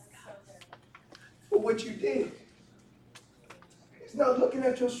for what you did. He's not looking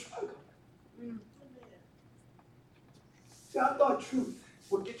at your struggle. See, I thought truth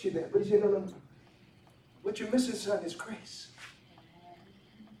would get you there, but he said, no. What you're missing, son, is grace.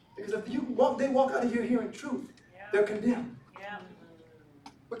 Because if they walk out of here hearing truth, they're condemned.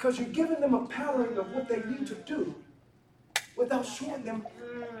 Because you're giving them a pattern of what they need to do without showing them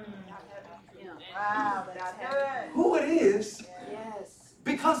who it is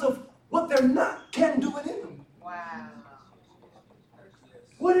because of what they're not can do it in them. Wow.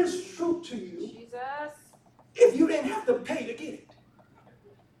 What is truth to you Jesus. if you didn't have to pay to get it?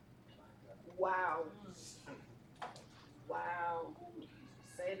 Wow. Wow.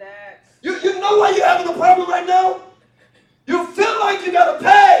 Say that. You know why you're having a problem right now? You feel like you got to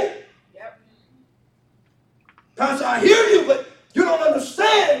pay. Yep. Pastor, I hear you, but you don't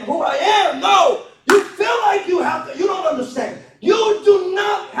understand who I am. No, you feel like you have to. You don't understand. You do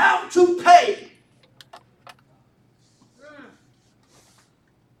not have to pay.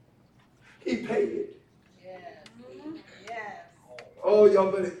 He paid it.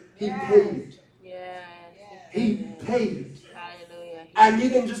 y'all believe? He paid it. Yes. He paid it. Hallelujah. And he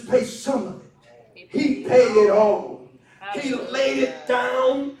didn't just pay some of it. He paid it all. He laid it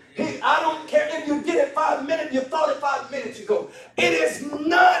down. I don't care if you did it 5 minutes, you thought it 5 minutes ago. It is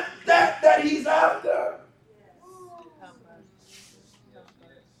not that he's after.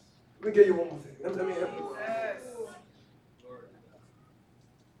 Let me give you one more thing. Let me help you.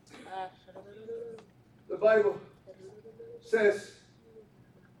 The Bible says,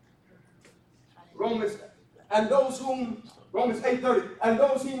 Romans 8:30, and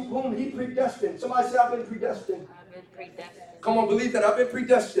those whom he predestined. Somebody say, I've been predestined. Come on, believe that. I've been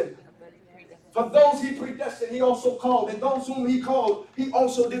predestined. For those he predestined, he also called. And those whom he called, he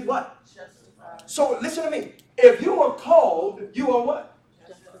also did what? Justified. So listen to me. If you are called, you are what?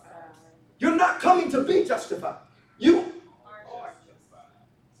 Justified. You're not coming to be justified. You are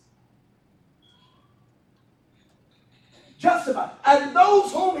justified. And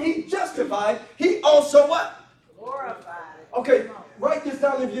those whom he justified, he also what? Glorified. Okay, write this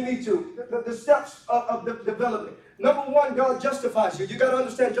down if you need to. The steps of the development. Number one, God justifies you. You got to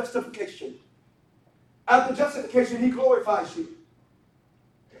understand justification. After justification, he glorifies you.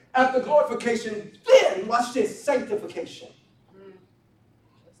 After glorification, then, watch this, sanctification.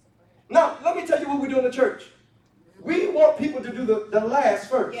 Now, let me tell you what we do in the church. We want people to do the last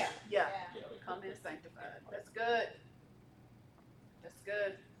first. Yeah. Come in sanctified. That's good. That's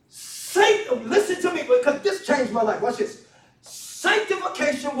good. Listen to me, because this changed my life. Watch this.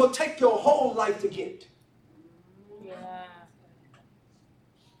 Sanctification will take your whole life to get. Yeah.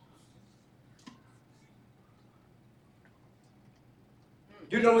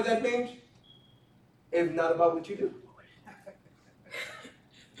 You know what that means? It's not about what you do.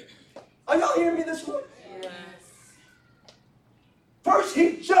 Are y'all hearing me this morning? Yes. First,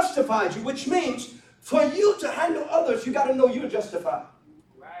 he justifies you, which means for you to handle others, you got to know you're justified.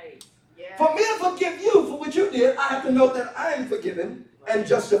 Right. Yeah. For me to forgive you for what you did, I have to know that I am forgiven and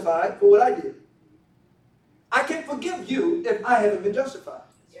justified for what I did. I can't forgive you if I haven't been justified.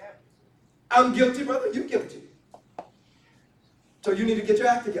 Yeah. I'm guilty, brother. You're guilty. So you need to get your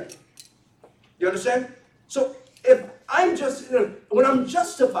act together. You understand? So if I'm just, when I'm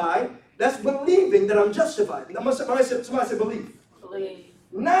justified, that's believing that I'm justified. Somebody say believe. Believe.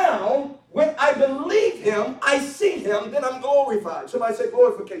 Now, when I believe him, I see him, then I'm glorified. Somebody say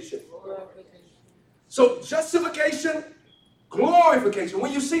glorification. Glorification. So justification, glorification.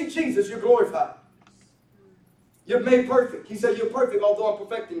 When you see Jesus, you're glorified. You're made perfect. He said you're perfect, although I'm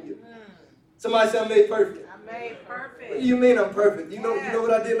perfecting you. Somebody say I'm made perfect. I'm made perfect. What do you mean I'm perfect? You know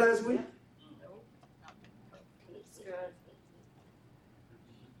what I did last week? It's good.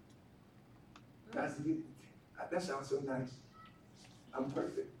 Pastor, that sounds so nice. I'm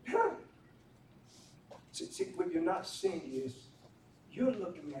perfect. See, what you're not seeing is you're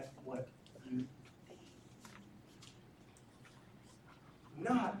looking at what you did,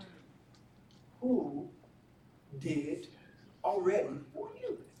 not who did already for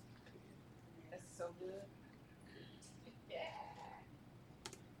you. That's so good. Yeah.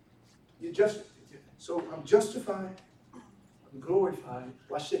 So I'm justified, I'm glorified.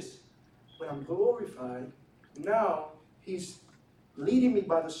 Watch this. When I'm glorified, now he's leading me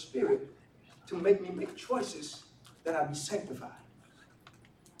by the Spirit to make me make choices that I be sanctified.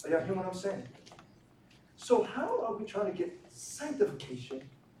 Are y'all hearing what I'm saying? So how are we trying to get sanctification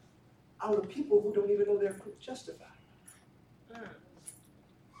out of people who don't even know they're justified?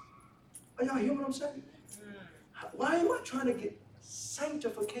 Are y'all hearing what I'm saying? Why am I trying to get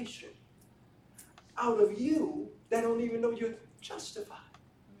sanctification out of you that don't even know you're justified?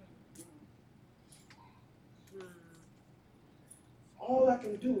 All I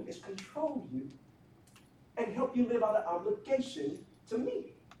can do is control you and help you live out of obligation to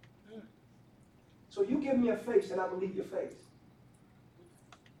me. So you give me a face and I believe your face.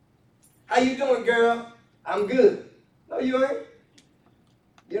 How you doing, girl? I'm good. No, you ain't.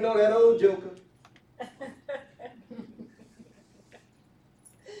 You know that old joker.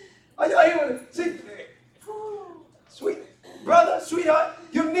 Are y'all hearing it? See, sweet brother, sweetheart,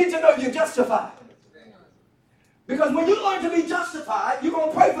 you need to know you're justified. Because when you learn to be justified, you're going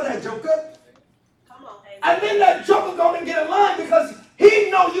to pray for that joker. Come on. And then that joker going to get in line because he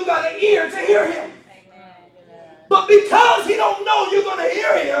know you got an ear to hear him. But because he don't know you're going to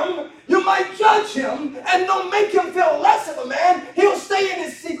hear him, you might judge him and don't make him feel less of a man. He'll stay in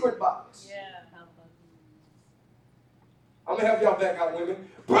his secret box. Yeah. I'm going to help y'all back out, women.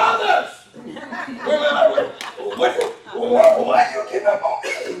 Brothers! Why you getting up on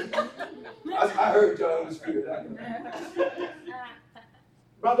me? I heard y'all in the spirit.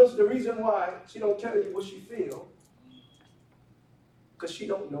 Brothers, the reason why she don't tell you what she feel, Because she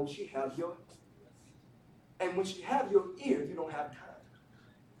don't know she have your, and when she have your ear, you don't have time.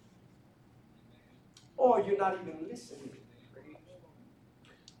 Or you're not even listening.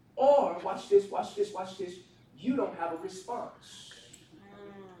 Or, watch this, you don't have a response.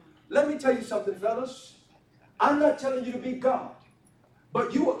 Let me tell you something, fellas. I'm not telling you to be God,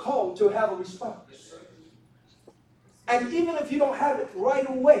 but you are called to have a response. And even if you don't have it right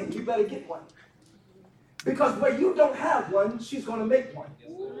away, you better get one. Because where you don't have one, she's going to make one.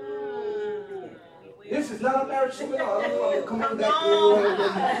 This is not a marriage seminar. I don't want to come back.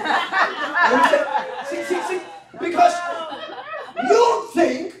 See, because you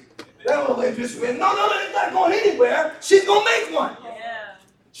think, that will just win. No, it's not going anywhere. She's going to make one.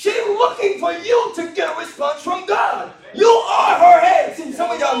 She's looking for you to get a response from God. You are her head. See,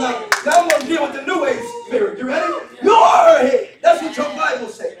 some of y'all now I'm going to deal with the New Age spirit. You ready? You are her head. That's what your Bible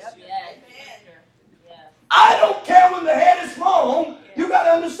says. I don't care when the head is wrong. You got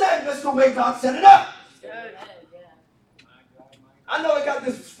to understand that's the way God set it up. I know I got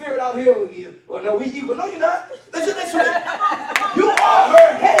this spirit out here with you. Well, no, we evil. No, you're not. Listen. You are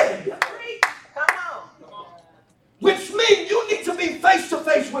her head. Which means you need to be face to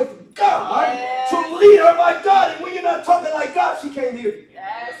face with God to lead her by God. And when you're not talking like God, she can't hear you.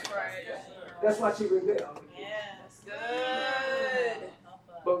 That's right. That's why she rebelled. That's good.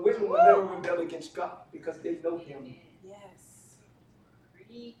 But women will never rebel against God because they know Him. Yes.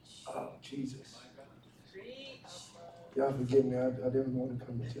 Preach. Oh, Jesus. Preach. Y'all forgive me. I didn't want to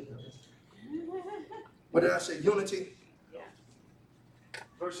come to you. What did I say? Unity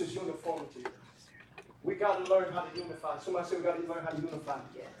versus uniformity. We got to learn how to unify. Somebody said we got to learn how to unify.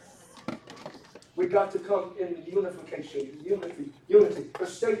 Yes. We got to come in unification, unity. The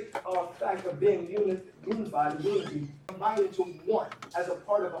state or fact of being unified, unity, combined into one as a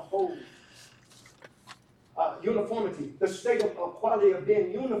part of a whole. Uniformity, the state of quality of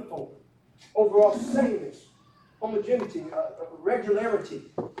being uniform, overall sameness, homogeneity,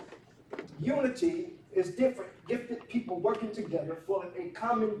 regularity. Unity is different, gifted people working together for a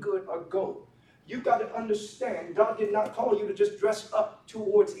common good or goal. You got to understand, God did not call you to just dress up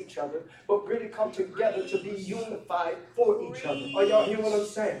towards each other, but really come together to be unified for each other. Are y'all hearing what I'm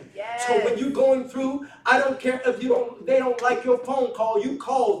saying? Yes. So when you're going through, I don't care if they don't like your phone call, you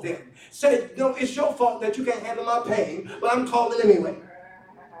call them. Say, it's your fault that you can't handle my pain, but I'm calling anyway.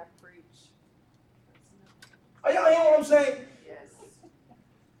 Preach. Are y'all hearing what I'm saying? Yes.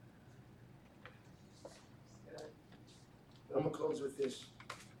 I'm going to close with this.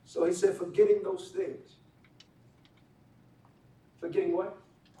 So he said, forgetting those things. Forgetting what?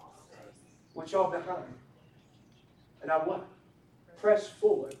 Which are behind. And I what? Press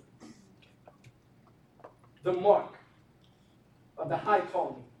forward the mark of the high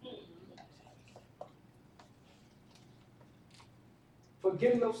calling.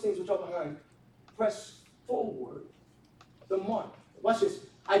 Forgetting those things which are behind. Press forward the mark. Watch this.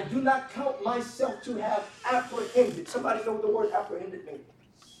 I do not count myself to have apprehended. Somebody know what the word apprehended means?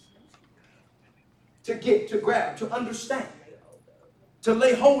 To get, to grab, to understand, to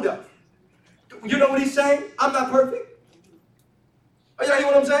lay hold of. You know what he's saying? I'm not perfect. Are y'all hear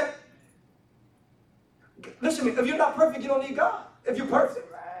what I'm saying? Listen to me. If you're not perfect, you don't need God. If you're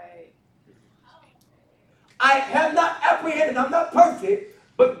perfect. Right. I have not apprehended. I'm not perfect.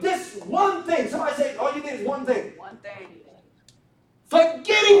 But this one thing. Somebody say, all you need is one thing. One thing.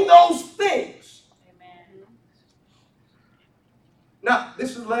 Forgetting those things. Amen. Now,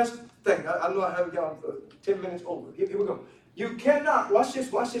 this is the last thing. I know I haven't got 10 minutes over. Here we go. You cannot, watch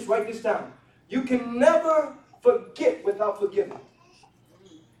this, write this down. You can never forget without forgiving.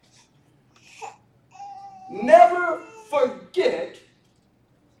 Never forget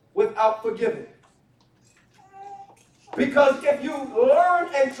without forgiving. Because if you learn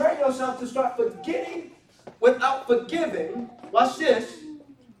and train yourself to start forgetting without forgiving, watch this,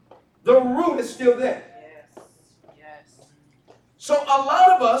 the root is still there. Yes. So a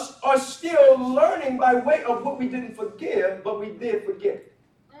lot of us are still learning by way of what we didn't forgive, but we did forget.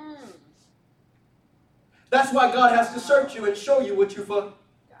 That's why God has to search you and show you what you forgot.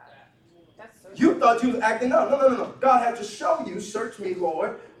 You thought you was acting up. No. God had to show you, search me,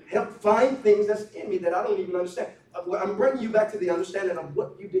 Lord. Help find things that's in me that I don't even understand. I'm bringing you back to the understanding of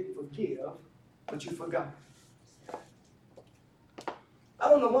what you didn't forgive, but you forgot. I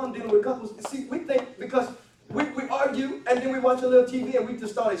don't know why I'm dealing with couples. See, we think because we argue and then we watch a little TV and we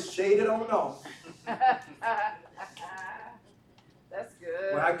just started shaded on off. That's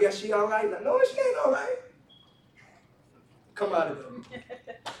good. Well, I guess she all right. No, she ain't all right. Come out of it.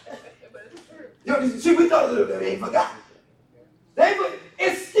 You know, see, we thought they ain't forgotten.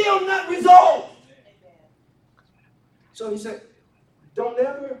 It's still not resolved. So he said, Don't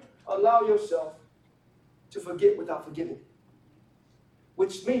ever allow yourself to forget without forgiving.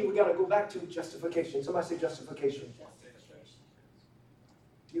 Which means we got to go back to justification. Somebody say justification.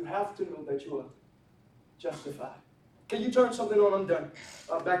 You have to know that you are justified. Can you turn something on? I'm done.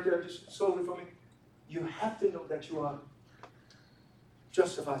 Back there, just slowly for me. You have to know that you are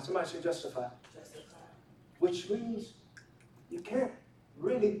justified. Somebody say justified. Which means you can't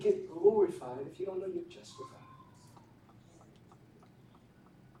really get glorified if you don't know you're justified.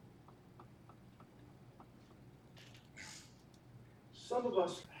 Some of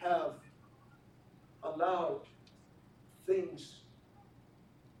us have allowed things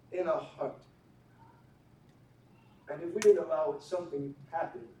in our heart. And if we didn't allow it, something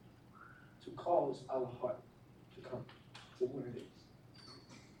happened to cause our heart to come to where it is.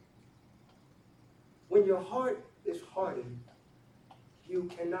 When your heart is hardened, you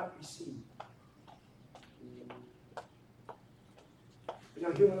cannot receive.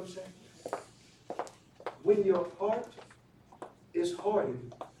 Y'all hear what I'm saying? When your heart is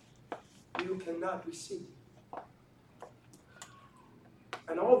hardened, you cannot receive.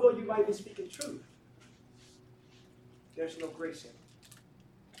 And although you might be speaking truth, there's no grace in it.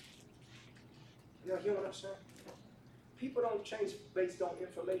 Y'all hear what I'm saying? People don't change based on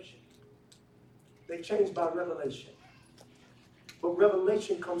information. They change by revelation. But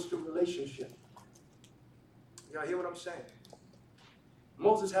revelation comes through relationship. Y'all hear what I'm saying?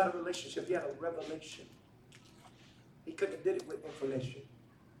 Moses had a relationship. He had a revelation. He couldn't have did it with information.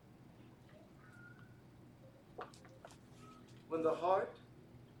 When the heart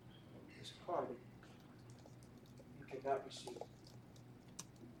is hardened, you cannot receive.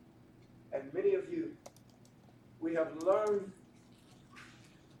 And many of you, we have learned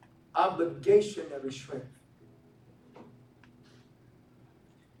obligationary strength.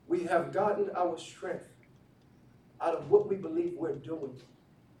 We have gotten our strength out of what we believe we're doing.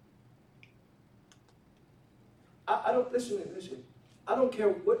 I don't listen. I don't care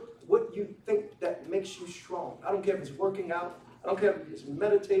what you think that makes you strong. I don't care if it's working out. I don't care if it's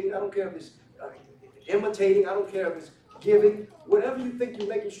meditating. I don't care if it's imitating. I don't care if it's giving. Whatever you think you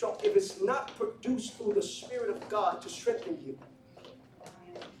make you strong, if it's not produced through the Spirit of God to strengthen you,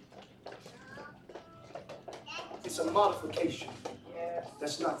 it's a modification.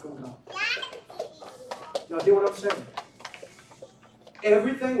 That's not from God. Y'all hear what I'm saying?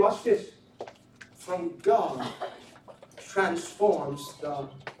 Everything, watch this, from God transforms God.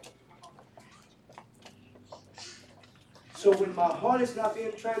 So when my heart is not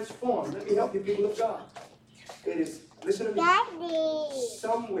being transformed, let me help you, people of God. It is, listen to me, Daddy.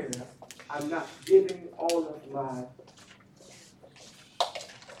 Somewhere I'm not giving all of my.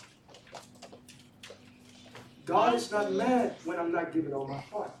 God is not mad when I'm not giving all my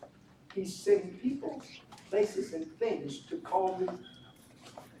heart. He's sending people, places, and things to call me.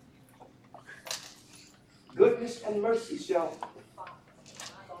 Goodness and mercy shall.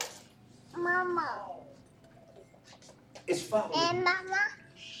 Mama. It's following. And Mama.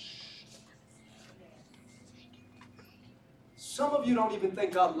 Some of you don't even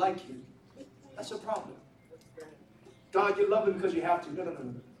think God like you. That's a problem. God, you love him because you have to. No.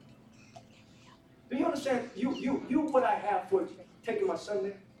 Do you understand? You what I have for taking my son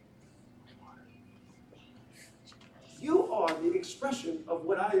there? You are the expression of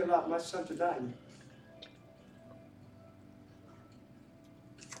what I allowed my son to die in.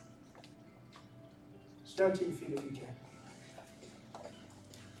 Stand to your feet if you can.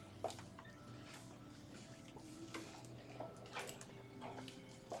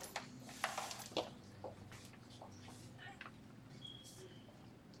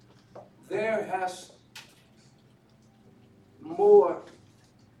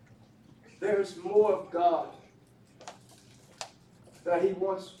 There's more of God that he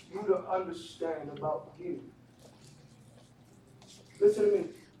wants you to understand about you. Listen to me.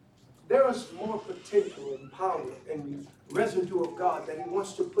 There is more potential and power and residue of God that he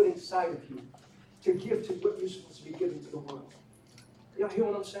wants to put inside of you to give to what you're supposed to be giving to the world. Y'all hear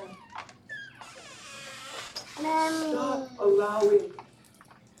what I'm saying? Stop allowing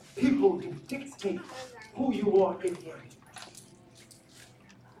people to dictate who you are in him.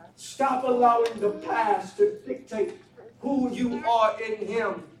 Stop allowing the past to dictate who you are in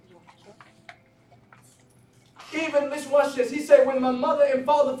him. Even, let's watch this. He said, when my mother and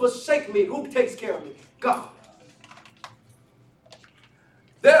father forsake me, who takes care of me? God.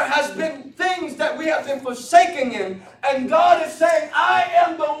 There has been things that we have been forsaking in, and God is saying, I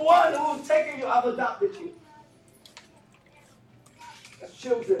am the one who's taking you. I've adopted you as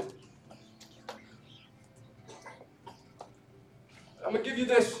children. I'm going to give you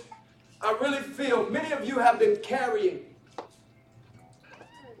this. I really feel many of you have been carrying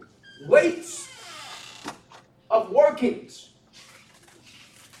weights of workings.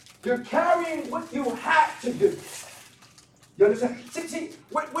 You're carrying what you have to do. You understand? See,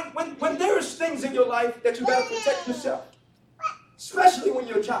 when there's things in your life that you got to protect yourself, especially when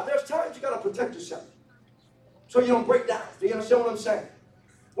you're a child, there's times you got to protect yourself so you don't break down. Do you understand what I'm saying?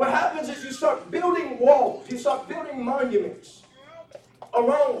 What happens is you start building walls, you start building monuments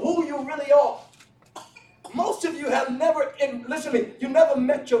around who you really are. Most of you have never, listen to me, you never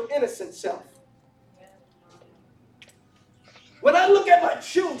met your innocent self. When I look at my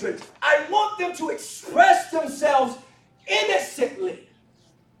children, I want them to express themselves innocently.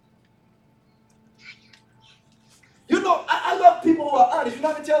 You know, I love people who are honest. You know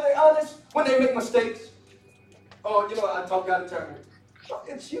how to tell they're honest? When they make mistakes. Oh, you know, I talk out of turn. No,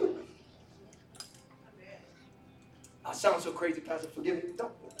 it's you. I sound so crazy, Pastor. Forgive me.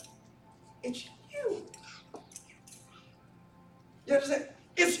 Don't. It's you. You understand?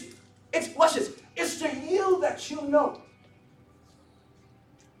 Watch this. It's the you that you know.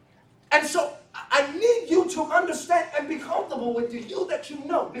 And so I need you to understand and be comfortable with the you that you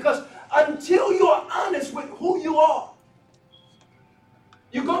know. Because until you are honest with who you are,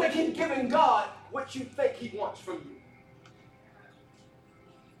 you're going to keep giving God what you think he wants from you.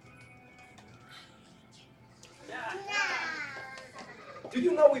 Do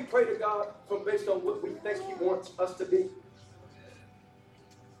you know we pray to God from based on what we think he wants us to be?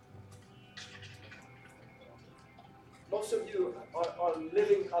 Most of you are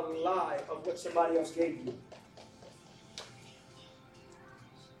living a lie of what somebody else gave you.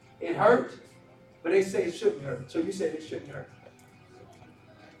 It hurt, but they say it shouldn't hurt. So you said it shouldn't hurt.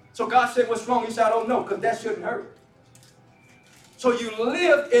 So God said, what's wrong? You said, I don't know, because that shouldn't hurt. So you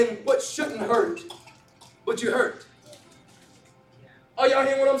live in what shouldn't hurt, but you hurt. Are y'all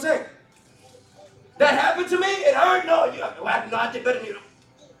hearing what I'm saying? That happened to me, it hurt. No, I did better than you.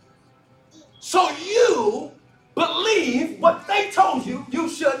 So you believe what they told you you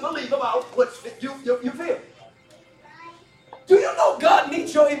should believe about what you feel. Do you know God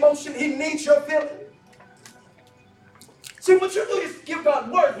needs your emotion? He needs your feeling. See, what you do is give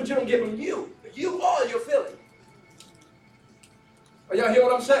God words, but you don't give him you. You are your feeling. Are y'all hear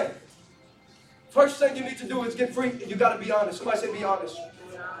what I'm saying? First thing you need to do is get free. You got to be honest. Somebody say be honest.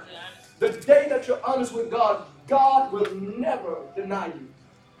 The day that you're honest with God, God will never deny you.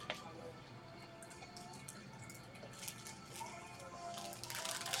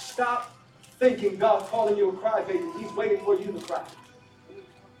 Stop thinking God calling you a crybaby. He's waiting for you to cry.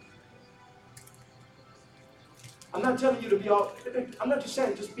 I'm not telling you to be all, I'm not just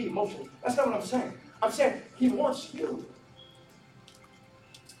saying just be emotional. That's not what I'm saying. I'm saying he wants you.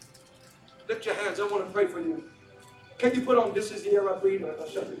 Lift your hands. I want to pray for you. Can you put on This Is the Air I Breathe?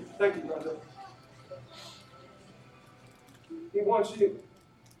 Thank you, brother. He wants you.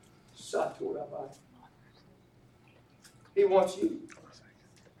 He wants you.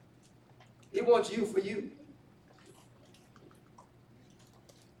 He wants you for you.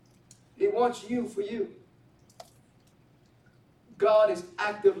 He wants you for you. God is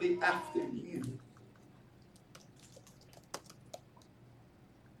actively after you.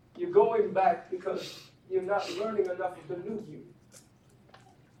 You're going back because you're not learning enough of the new you.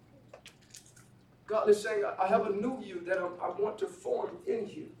 God is saying, I have a new you that I want to form in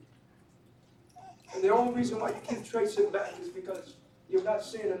you. And the only reason why you keep tracing back is because you're not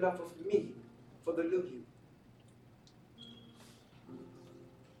seeing enough of me for the new you.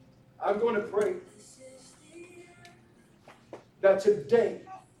 I'm going to pray that today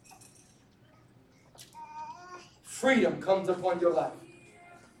freedom comes upon your life.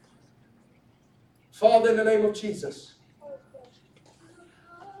 Father, in the name of Jesus.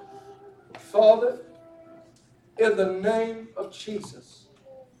 Father, in the name of Jesus,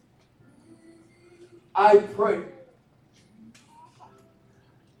 I pray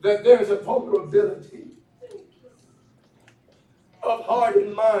that there's a vulnerability of heart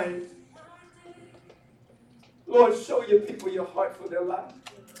and mind. Lord, show your people your heart for their life.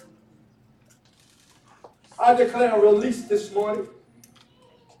 I declare a release this morning.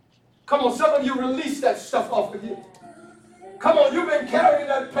 Come on, some of you release that stuff off of you. Come on, you've been carrying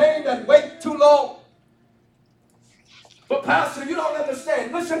that pain, that weight too long. But Pastor, you don't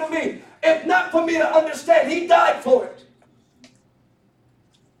understand. Listen to me. If not for me to understand, he died for it.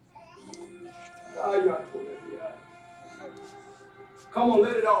 Come on,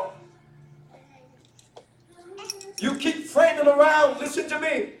 let it off. You keep framing around. Listen to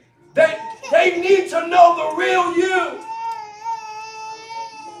me. They need to know the real you.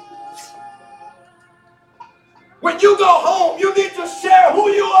 When you go home, you need to share who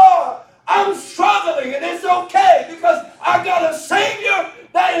you are. I'm struggling, and it's okay because I got a Savior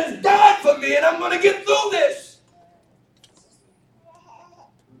that is down me, and I'm going to get through this.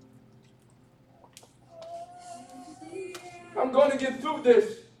 I'm going to get through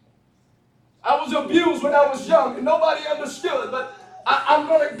this. I was abused when I was young, and nobody understood, but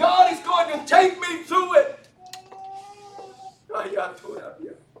God is going to take me through it.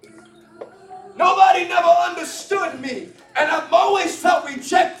 Nobody never understood me, and I've always felt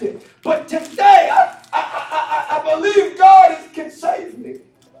rejected. But today, I believe God can save me.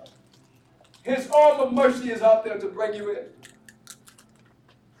 His arm of mercy is out there to bring you in.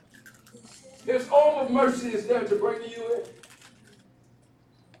 His arm of mercy is there to bring you in.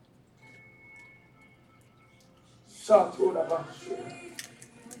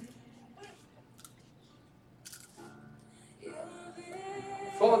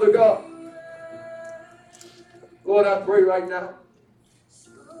 Father God, Lord, I pray right now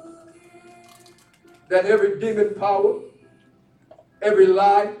that every demon power, every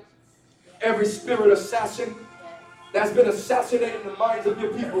lie, every spirit assassin that's been assassinating the minds of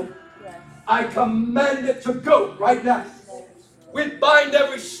your people, I command it to go right now. We bind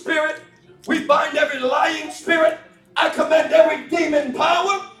every spirit. We bind every lying spirit. I command every demon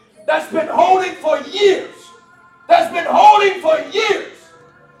power that's been holding for years,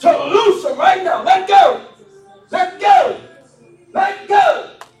 to loose them right now. Let go. Let go. Let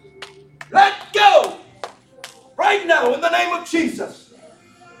go. Let go. Right now, in the name of Jesus.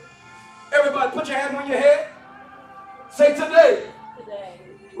 Everybody, put your hand on your head. Say today. Today.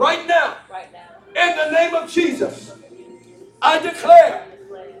 Right now. Right now. In the name of Jesus. I declare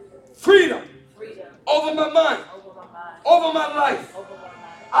freedom over my mind, over my life.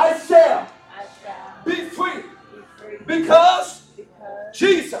 I shall be free because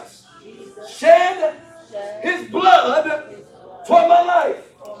Jesus shed his blood for my life.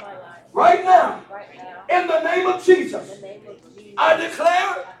 Right now, in the name of Jesus, I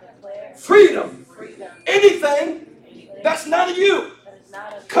declare freedom. Anything that's not of you,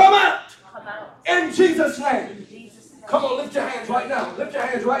 come out in Jesus' name. Come on, lift your hands right now. Lift your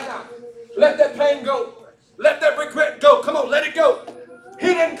hands right now. Let that pain go. Let that regret go. Come on, let it go. He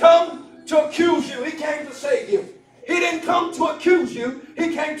didn't come to accuse you. He came to save you. He didn't come to accuse you.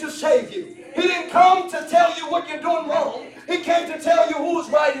 He came to save you. He didn't come to tell you what you're doing wrong. He came to tell you who's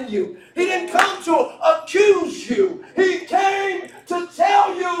right in you. He didn't come to accuse you. He came to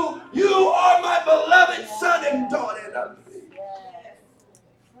tell you, you are my beloved son and daughter.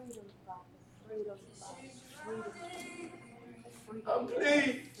 I'm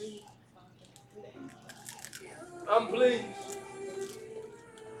pleased. I'm pleased.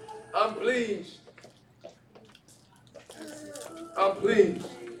 I'm pleased. I'm pleased.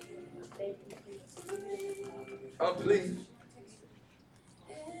 I'm pleased.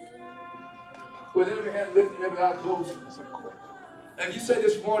 With every hand lifted, every eye closed. And you said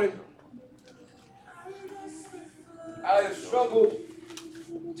this morning, I have struggled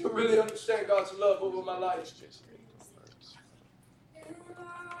to really understand God's love over my life.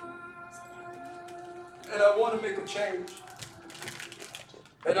 And I want to make a change.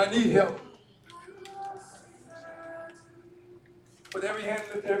 And I need help. With every hand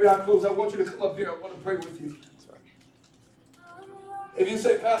lifted, every eye closed, I want you to come up here. I want to pray with you. If you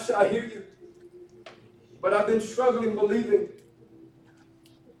say, Pastor, I hear you, but I've been struggling believing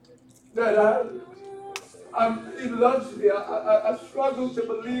that he loves me. I struggle to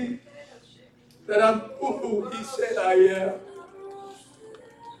believe that I'm who he said I am.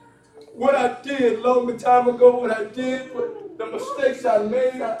 What I did long time ago, what I did, the mistakes I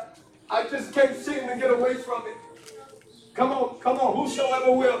made, I just can't seem to get away from it. Come on,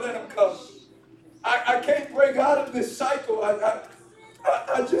 whosoever will, let him come. I can't break out of this cycle. I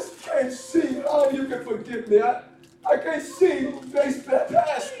just can't see. Oh, you can forgive me. I can't see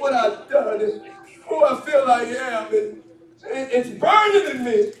past what I've done and who I feel I am. And it's burning in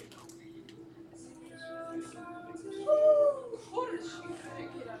me.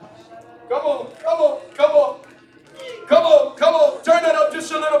 Come on. Turn that up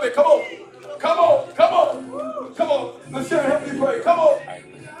just a little bit. Come on. Let's help me pray. Come on.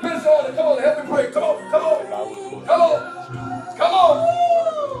 Minister Order, come on, help me pray. Come on.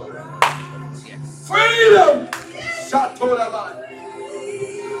 Freedom.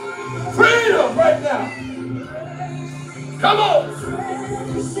 Freedom right now. Come on.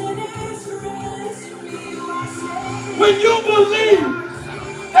 When you believe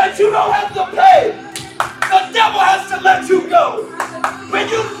that you don't have to pay, the devil has to let you go. When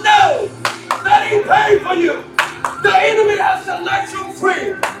you know that he paid for you, the enemy has to let you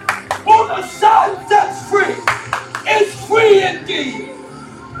free. Who the Son sets free is free indeed.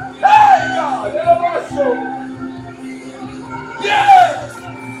 Hey God, yes.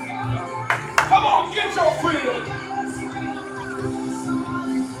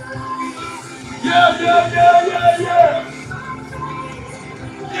 Yeah, yeah, yeah, yeah, yeah.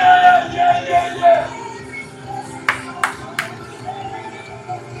 Yeah, yeah, yeah, yeah.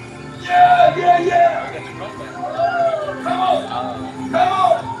 Yeah, yeah, yeah. Come on. Come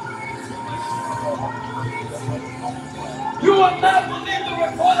on. You will not believe the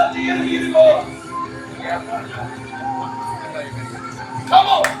report of the enemy anymore. Come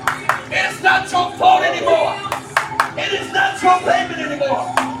on. It's not your fault anymore. It is not your payment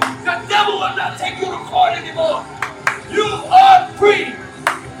anymore. The devil will not take you to court anymore. You are free.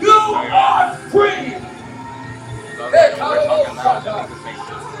 You are free. Hey, come on.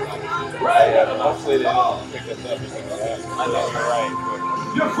 Right here. Hopefully they Come don't on. pick us up or something. I know you're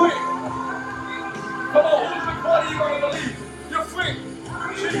right, You're free. Come on. Whose report are you going to believe? You're free.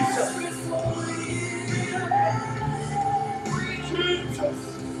 Jesus.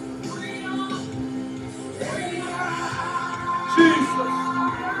 Jesus. Jesus.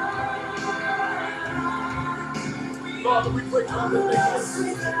 Father, we break condemnation.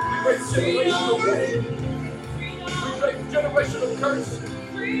 We break generational pain. We break generational curse.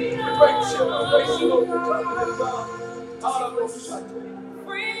 We break generational covenant, God. Out of those shackles.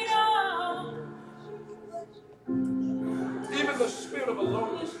 Even the spirit of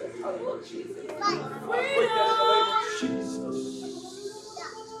aloneness that kind of hurts you. I break that in the name of Jesus.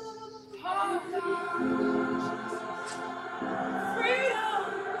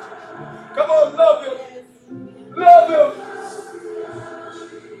 Come on, love him. Love him.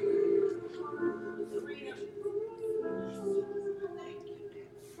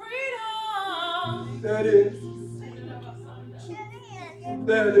 There it is.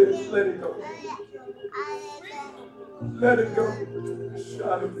 There it is. Let it go. Let it go.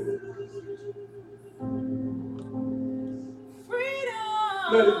 Shout it.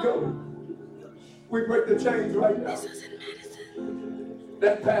 Let it go. We break the chains right now.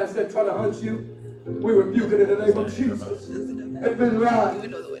 That past that trying to hunt you, we rebuke it in the name of Jesus. Every lie.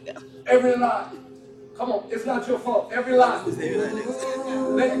 Every lie. Come on, it's not your fault. Every lie. Let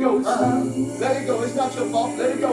it go. Let it go. It's not your fault. Let it go.